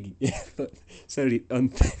Thanksgiving. Sorry,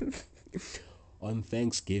 on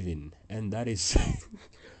Thanksgiving, and that is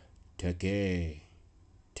Turkey.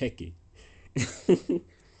 Turkey.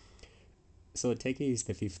 So Turkey is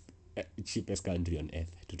the fifth cheapest country on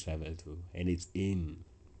earth to travel to, and it's in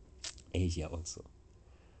Asia also.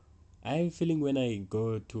 I'm feeling when I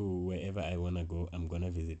go to wherever I wanna go, I'm gonna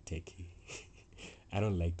visit Turkey. I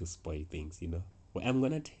don't like to spoil things. Well, I'm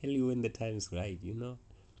gonna tell you when the time's right. You know,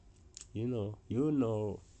 you know, you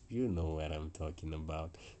know what I'm talking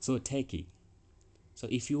about. So Turkey. So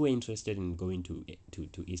if you were interested in going to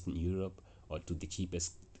Eastern Europe, or to the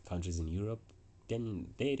cheapest countries in Europe, then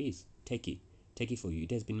there it is, Turkey. Turkey for you.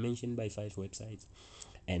 It has been mentioned by 5 websites,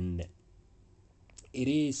 and it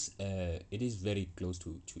is very close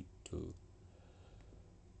to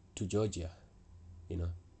Georgia. You know,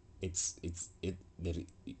 it's it there.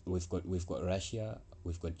 We've got Russia,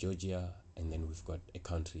 we've got Georgia, and then we've got a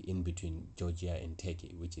country in between Georgia and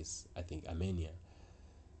Turkey, which is, I think, Armenia.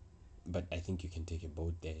 But I think you can take a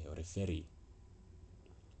boat there or a ferry.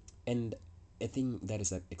 And a thing that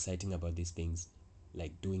is exciting about these things,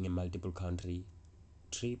 like doing a multiple country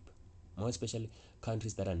trip, more especially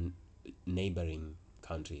countries that are neighboring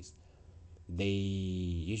countries, they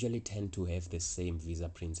usually tend to have the same visa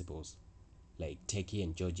principles. Like Turkey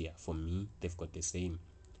and Georgia, for me, they've got the same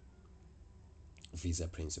visa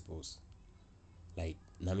principles. Like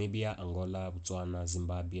Namibia, Angola, Botswana,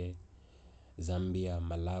 Zimbabwe, Zambia,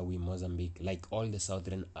 Malawi, Mozambique, like all the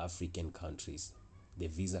southern African countries, the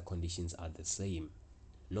visa conditions are the same.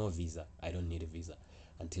 No visa. I don't need a visa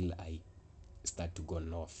until I start to go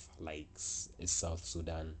north, like South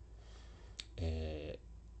Sudan, uh,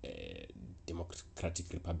 Democratic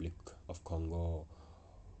Republic of Congo,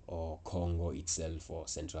 or Congo itself, or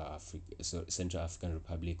Central African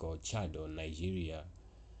Republic, or Chad, or Nigeria.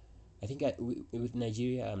 I think with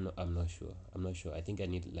Nigeria, I'm not sure. I think I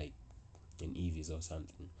need like an e-visa or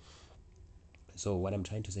something. So what I'm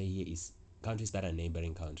trying to say here is, countries that are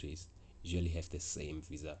neighboring countries usually have the same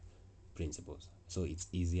visa principles. So it's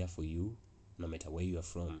easier for you, no matter where you are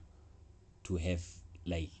from, to have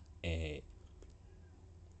like a,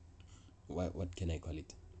 what can I call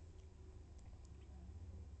it?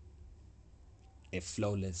 A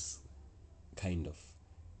flawless kind of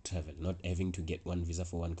travel, not having to get one visa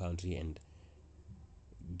for one country and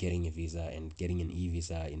getting a visa and getting an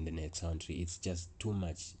e-visa in the next country. It's just too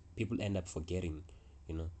much. People end up forgetting.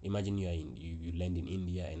 Imagine you land in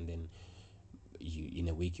India, and then in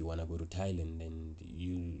a week you want to go to Thailand, and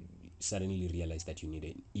you suddenly realize that you need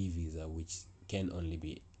an e-visa, which can only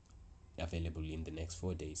be available in the next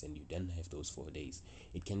 4 days, and you don't have those 4 days.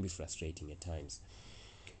 It can be frustrating at times.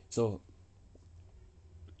 So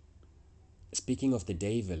speaking of the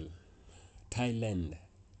devil, Thailand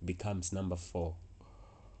becomes number 4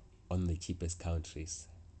 on the cheapest countries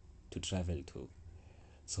to travel to.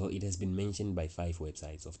 So it has been mentioned by 5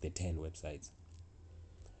 websites of the 10 websites.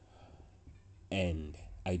 And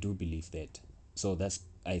I do believe that. So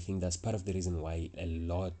I think that's part of the reason why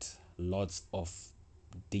lots of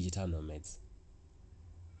digital nomads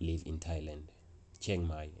live in Thailand, Chiang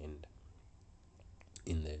Mai, and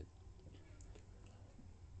in the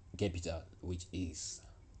capital, which is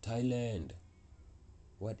Thailand.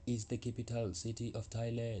 What is the capital city of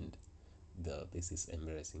Thailand? This is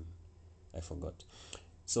embarrassing. I forgot.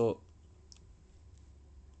 So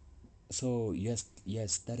you're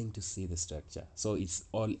starting to see the structure. So it's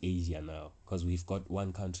all Asia now, because we've got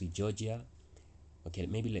one country, Georgia. Okay,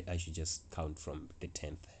 maybe I should just count from the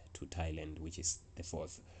 10th to Thailand, which is the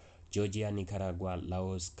 4th. Georgia, Nicaragua,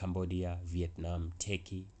 Laos, Cambodia, Vietnam,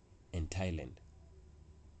 Turkey, and Thailand.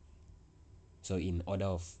 So in order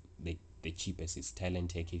of the cheapest is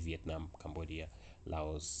Thailand, Turkey, Vietnam, Cambodia,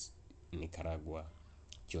 Laos, Nicaragua,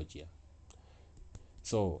 Georgia.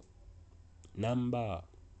 So number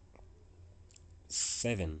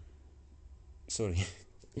 7, sorry,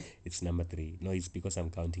 it's number 3. No, it's because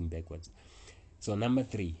I'm counting backwards. So number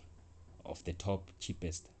 3 of the top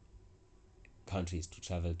cheapest countries to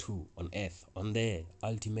travel to on earth, on the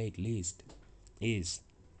ultimate list, is,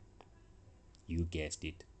 you guessed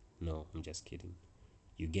it. No, I'm just kidding.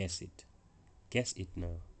 You guess it. Guess it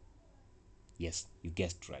now. Yes, you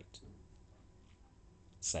guessed right.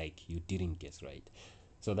 Psych, you didn't guess right.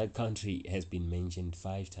 So that country has been mentioned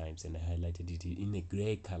 5 times, and I highlighted it in a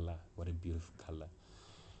gray color. What a beautiful color.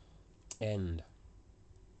 And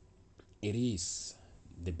it is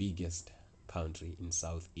the biggest country in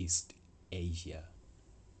Southeast Asia.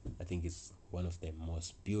 I think it's one of the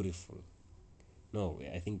most beautiful. No,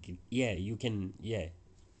 I think you can,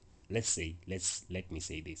 let me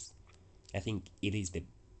say this. I think it is the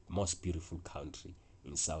most beautiful country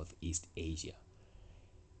in Southeast Asia.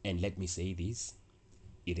 And let me say this,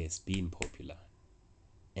 it has been popular.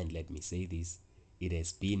 And let me say this, it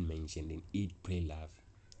has been mentioned in Eat, Pray, Love.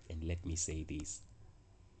 And let me say this,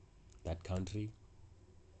 that country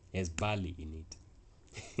has Bali in it.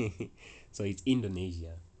 So it's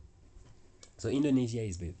Indonesia. So Indonesia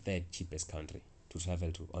is the 3rd cheapest country to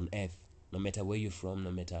travel to on earth. No matter where you're from,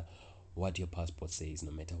 no matter what your passport says,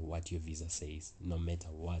 no matter what your visa says, no matter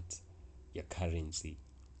what your currency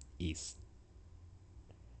is.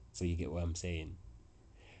 So you get what I'm saying?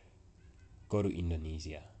 Go to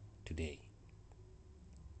Indonesia today.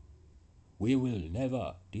 We will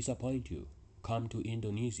never disappoint you. Come to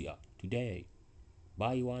Indonesia today.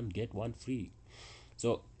 Buy one, get one free.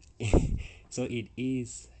 So so it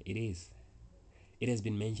has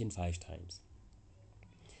been mentioned 5 times.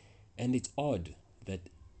 And it's odd that,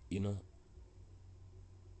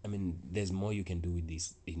 there's more you can do with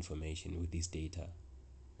this information, with this data.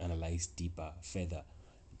 Analyze deeper, further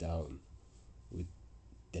down with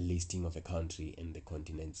the listing of a country and the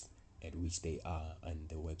continents at which they are and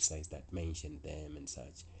the websites that mention them and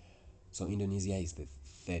such. So Indonesia is the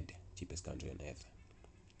 3rd cheapest country on earth,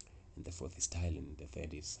 and the 4th is Thailand. The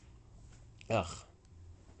 3rd is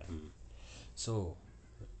so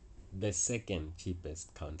the 2nd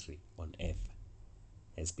cheapest country on earth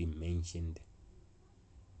has been mentioned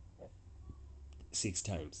 6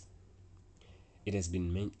 times. It has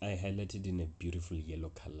been I highlighted in a beautiful yellow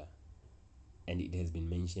color, and it has been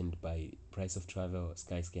mentioned by Price of Travel,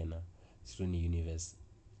 Skyscanner, Sony Universe,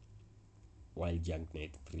 Wild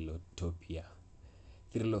Junknet,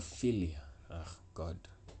 Thrilophilia, God,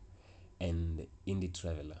 and Indie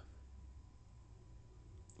Traveler.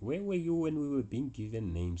 Where were you when we were being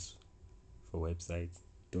given names for websites,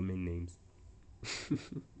 domain names?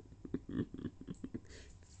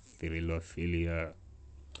 Thrilophilia.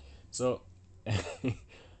 So,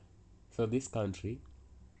 so this country,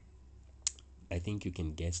 I think you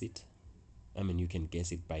can guess it. You can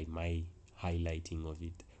guess it by my highlighting of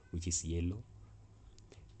it, which is yellow.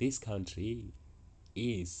 This country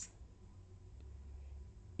it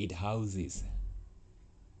houses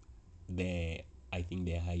I think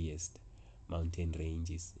the highest mountain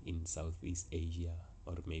ranges in Southeast Asia,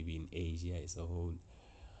 or maybe in Asia as a whole.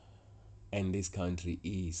 And this country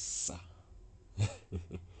is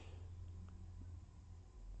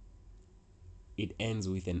it ends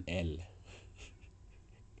with an L.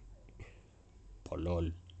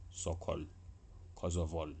 Polol, Sokol,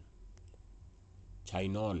 Kosovo,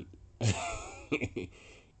 Chinol,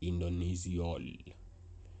 Indonesiol.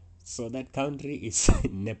 So that country is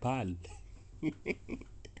Nepal.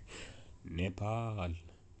 Nepal.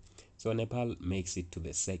 So Nepal makes it to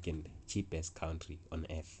the 2nd cheapest country on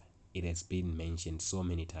earth. It has been mentioned so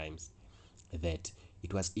many times that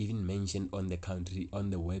it was even mentioned on the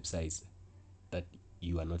websites that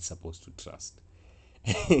you are not supposed to trust.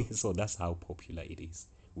 So that's how popular it is,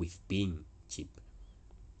 with being cheap.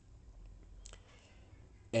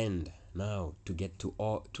 And now to get to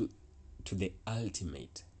the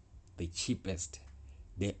ultimate, the cheapest,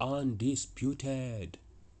 the undisputed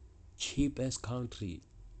cheapest country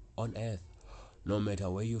on earth. No matter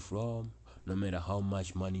where you're from, no matter how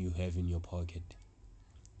much money you have in your pocket,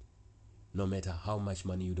 no matter how much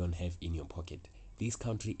money you don't have in your pocket, this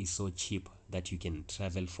country is so cheap that you can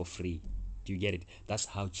travel for free. Do you get it? That's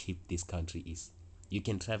how cheap this country is. You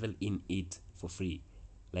can travel in it for free.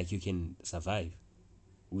 Like you can survive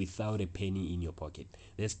without a penny in your pocket.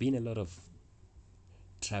 There's been a lot of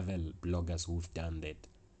travel bloggers who've done that,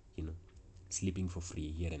 you know, sleeping for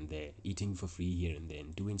free here and there, eating for free here and there,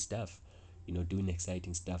 and doing stuff, doing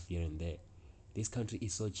exciting stuff here and there. This country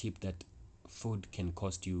is so cheap that food can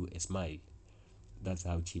cost you a smile. That's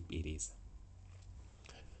how cheap it is.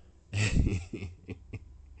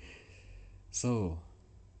 So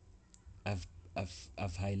I've I've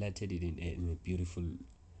highlighted it in a beautiful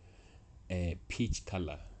peach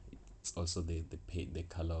color. It's also the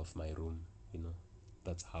color of my room. You know,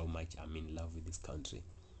 that's how much I'm in love with this country.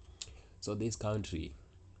 So this country,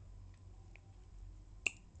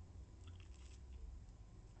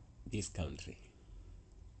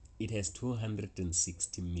 it has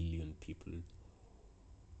 260 million people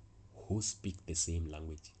who speak the same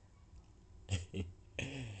language,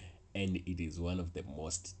 and it is one of the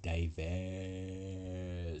most diverse.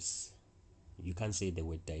 You can't say the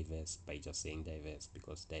word diverse by just saying diverse,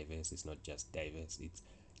 because diverse is not just diverse, it's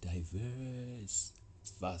diverse,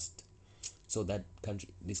 it's vast. So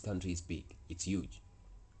this country is big, it's huge.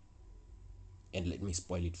 And let me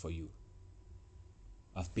spoil it for you.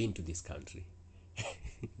 I've been to this country.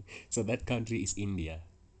 So that country is India.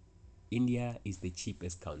 India is the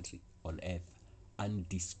cheapest country on earth,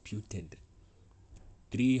 undisputed.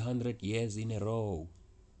 300 years in a row.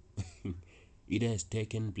 It has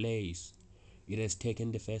taken place. It has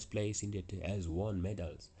taken the first place in it, has won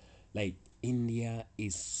medals. Like, India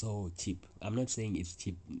is so cheap. I'm not saying it's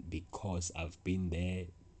cheap because I've been there.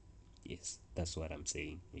 Yes, that's what I'm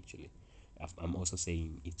saying actually. I'm also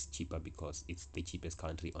saying it's cheaper because it's the cheapest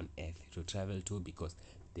country on earth to travel to, because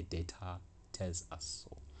the data tells us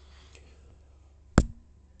so.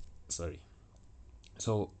 Sorry.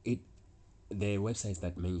 So the websites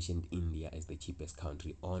that mentioned India as the cheapest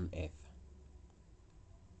country on earth,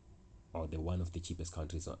 or the one of the cheapest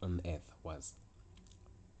countries on earth, was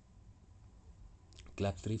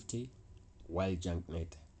Club Thrifty, Wild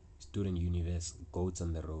Junknet, Student Universe, Goats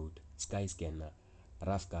on the Road, Skyscanner,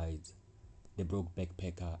 Rough Guides, The Broke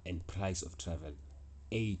Backpacker, and Price of Travel.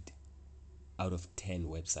 8 out of 10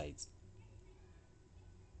 websites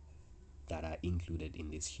that are included in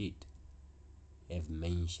this sheet have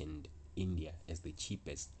mentioned India as the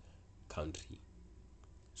cheapest country.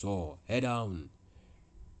 So head down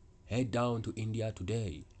to India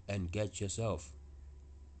today and get yourself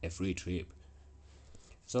a free trip.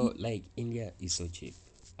 So, like, India is so cheap.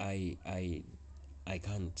 I I I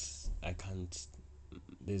can't.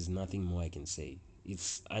 There's nothing more I can say.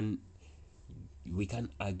 And we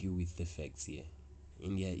can't argue with the facts here.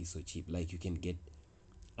 India is so cheap. Like, you can get.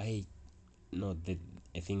 I know the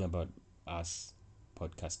a thing about us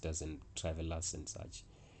podcasters and travelers and such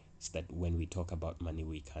is that when we talk about money,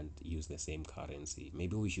 we can't use the same currency.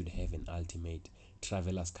 Maybe we should have an ultimate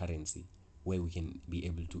traveler's currency where we can be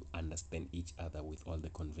able to understand each other with all the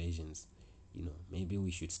conversions. Maybe we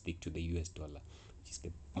should stick to the US dollar, which is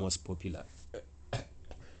the most popular.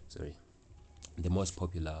 Sorry, the most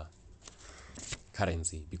popular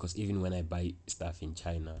currency, because even when I buy stuff in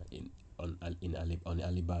China on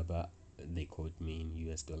Alibaba, they quote me in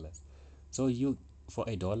US dollars. So you for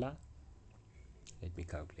a dollar, let me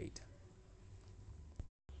calculate.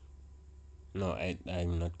 No,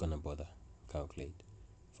 I'm not gonna bother calculate.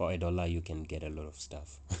 For a dollar, you can get a lot of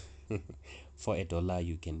stuff. For a dollar,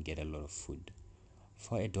 you can get a lot of food.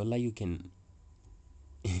 For a dollar, you can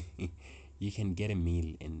you can get a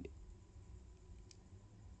meal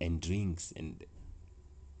and drinks and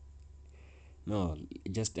no,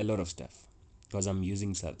 just a lot of stuff. Because I'm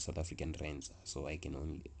using South African rands, so I can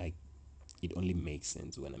only I it only makes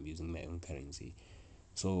sense when I'm using my own currency.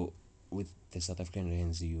 So with the South African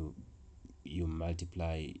rands, you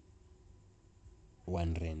multiply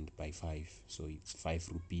 1 rand by 5, so it's 5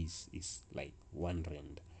 rupees is like 1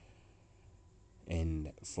 rand.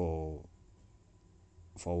 And for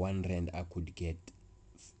 1 rand I could get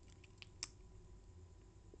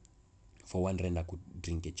for 1 rand I could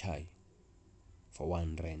drink a chai for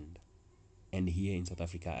 1 rand. And here in South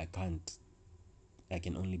Africa I can't. I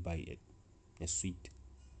can only buy a sweet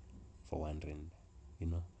for 1 rand, you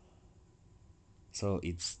know. So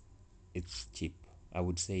it's cheap. I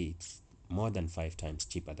would say it's more than 5 times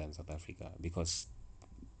cheaper than South Africa, because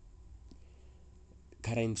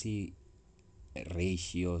currency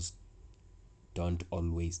ratios don't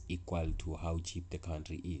always equal to how cheap the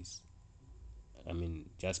country is. I mean,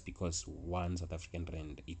 just because one South African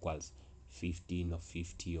rand equals 15 or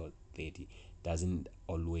 50 or 30 doesn't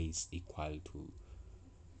always equal to.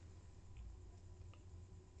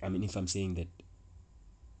 I mean, if I'm saying that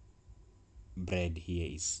bread here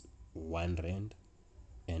is 1 rand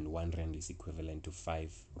and 1 rand is equivalent to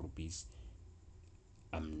 5 rupees,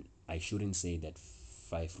 I shouldn't say that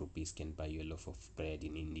 5 rupees can buy you a loaf of bread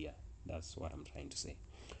in India. That's what I'm trying to say.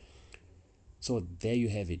 So there you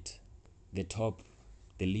have it.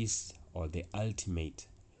 The list or the ultimate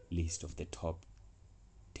list of the top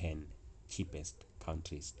 10 cheapest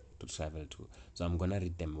countries to travel to. So I'm gonna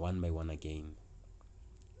read them one by one again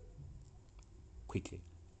quickly.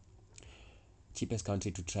 Cheapest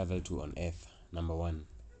country to travel to on earth: number 1,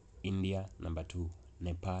 India; number 2,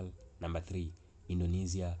 Nepal; number 3,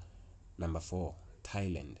 Indonesia; number 4,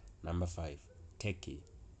 Thailand; number 5, Turkey;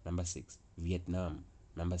 number 6, Vietnam;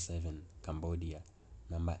 number 7, Cambodia;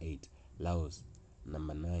 number 8, Laos;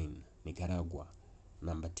 number 9, Nicaragua;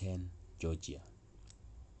 number 10, Georgia.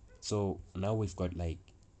 So now we've got like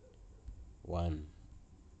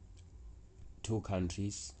 2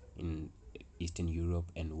 countries in Eastern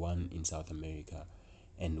Europe and 1 in South America,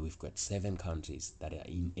 and we've got 7 countries that are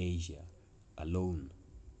in Asia alone.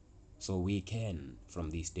 So we can,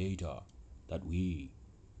 from this data that we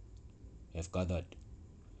have gathered,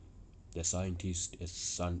 the scientists at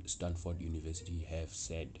Stanford University have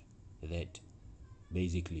said that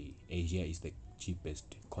basically Asia is the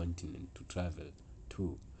cheapest continent to travel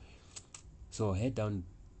to. So head down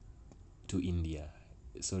to India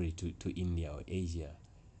or Asia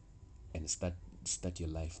and start your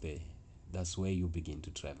life there. That's where you begin to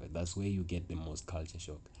travel. That's where you get the most culture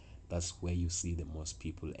shock. That's where you see the most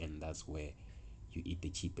people, and that's where you eat the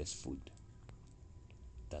cheapest food.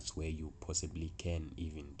 That's where you possibly can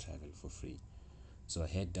even travel for free. So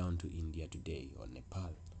head down to India today or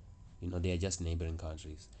Nepal. They are just neighboring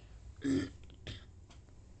countries.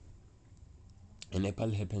 And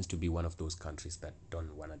Nepal happens to be one of those countries that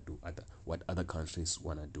don't want to do what other countries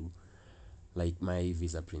want to do. Like my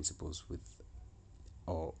visa principles with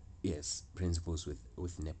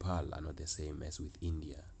Nepal are not the same as with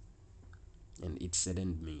India. And it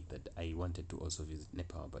saddened me that I wanted to also visit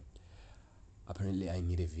Nepal, but apparently I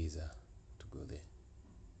need a visa to go there,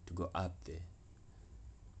 to go up there,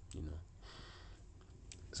 you know.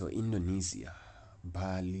 So Indonesia,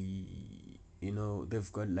 Bali,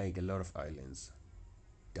 they've got like a lot of islands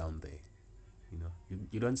down there.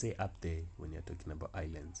 You don't say up there when you're talking about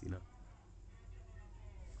islands.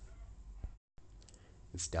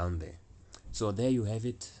 It's down there. So there you have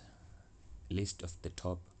it, list of the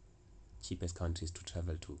top cheapest countries to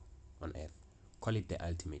travel to on earth. Call it the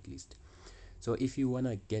ultimate list. So if you want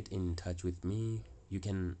to get in touch with me, you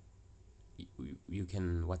can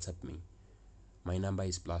WhatsApp me. My number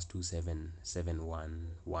is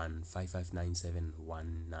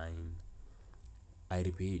 +277115597119. I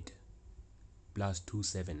repeat,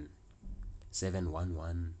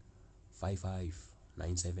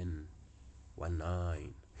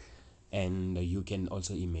 +277115597119. And you can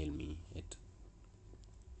also email me at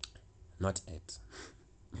not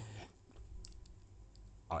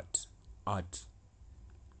at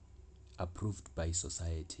approved by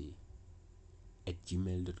society at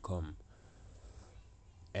gmail.com.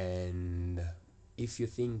 And if you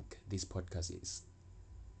think this podcast is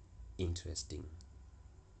interesting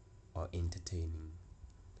or entertaining,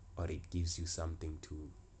 or it gives you something to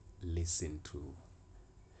listen to,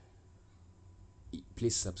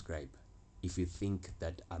 please subscribe. If you think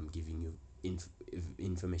that I'm giving you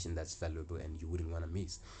information that's valuable and you wouldn't want to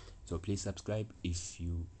miss, so please subscribe. If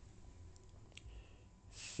you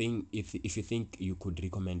think you could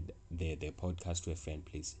recommend the podcast to a friend,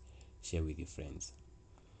 please share with your friends.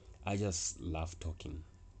 I just love talking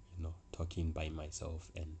by myself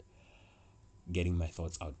and getting my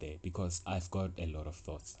thoughts out there, because I've got a lot of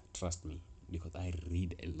thoughts, trust me, because I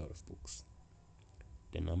read a lot of books.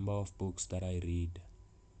 The number of books that I read,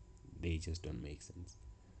 they just don't make sense.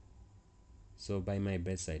 So by my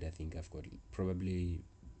bedside, I think I've got probably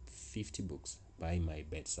 50 books by my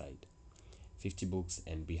bedside. 50 books,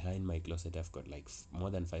 and behind my closet I've got like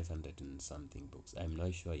more than 500 and something books. I'm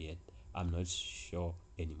not sure yet. I'm not sure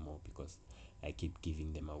anymore because I keep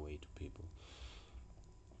giving them away to people.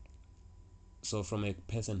 So from a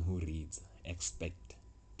person who reads, expect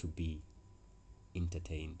to be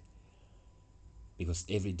entertained, because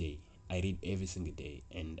every day I read, every single day,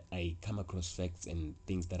 and I come across facts and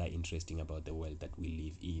things that are interesting about the world that we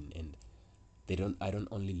live in, and I don't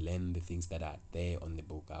only learn the things that are there on the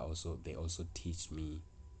book. They also teach me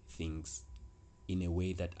things in a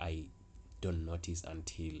way that I don't notice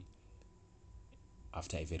until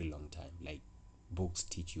after a very long time. Like, books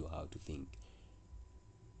teach you how to think,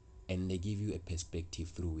 and they give you a perspective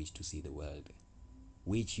through which to see the world,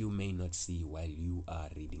 which you may not see while you are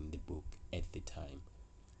reading the book at the time.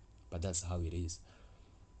 But that's how it is.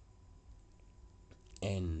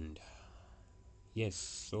 And yes,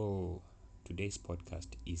 so today's podcast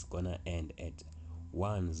is gonna end at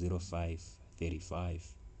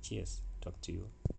 1:05:35. Cheers. Talk to you.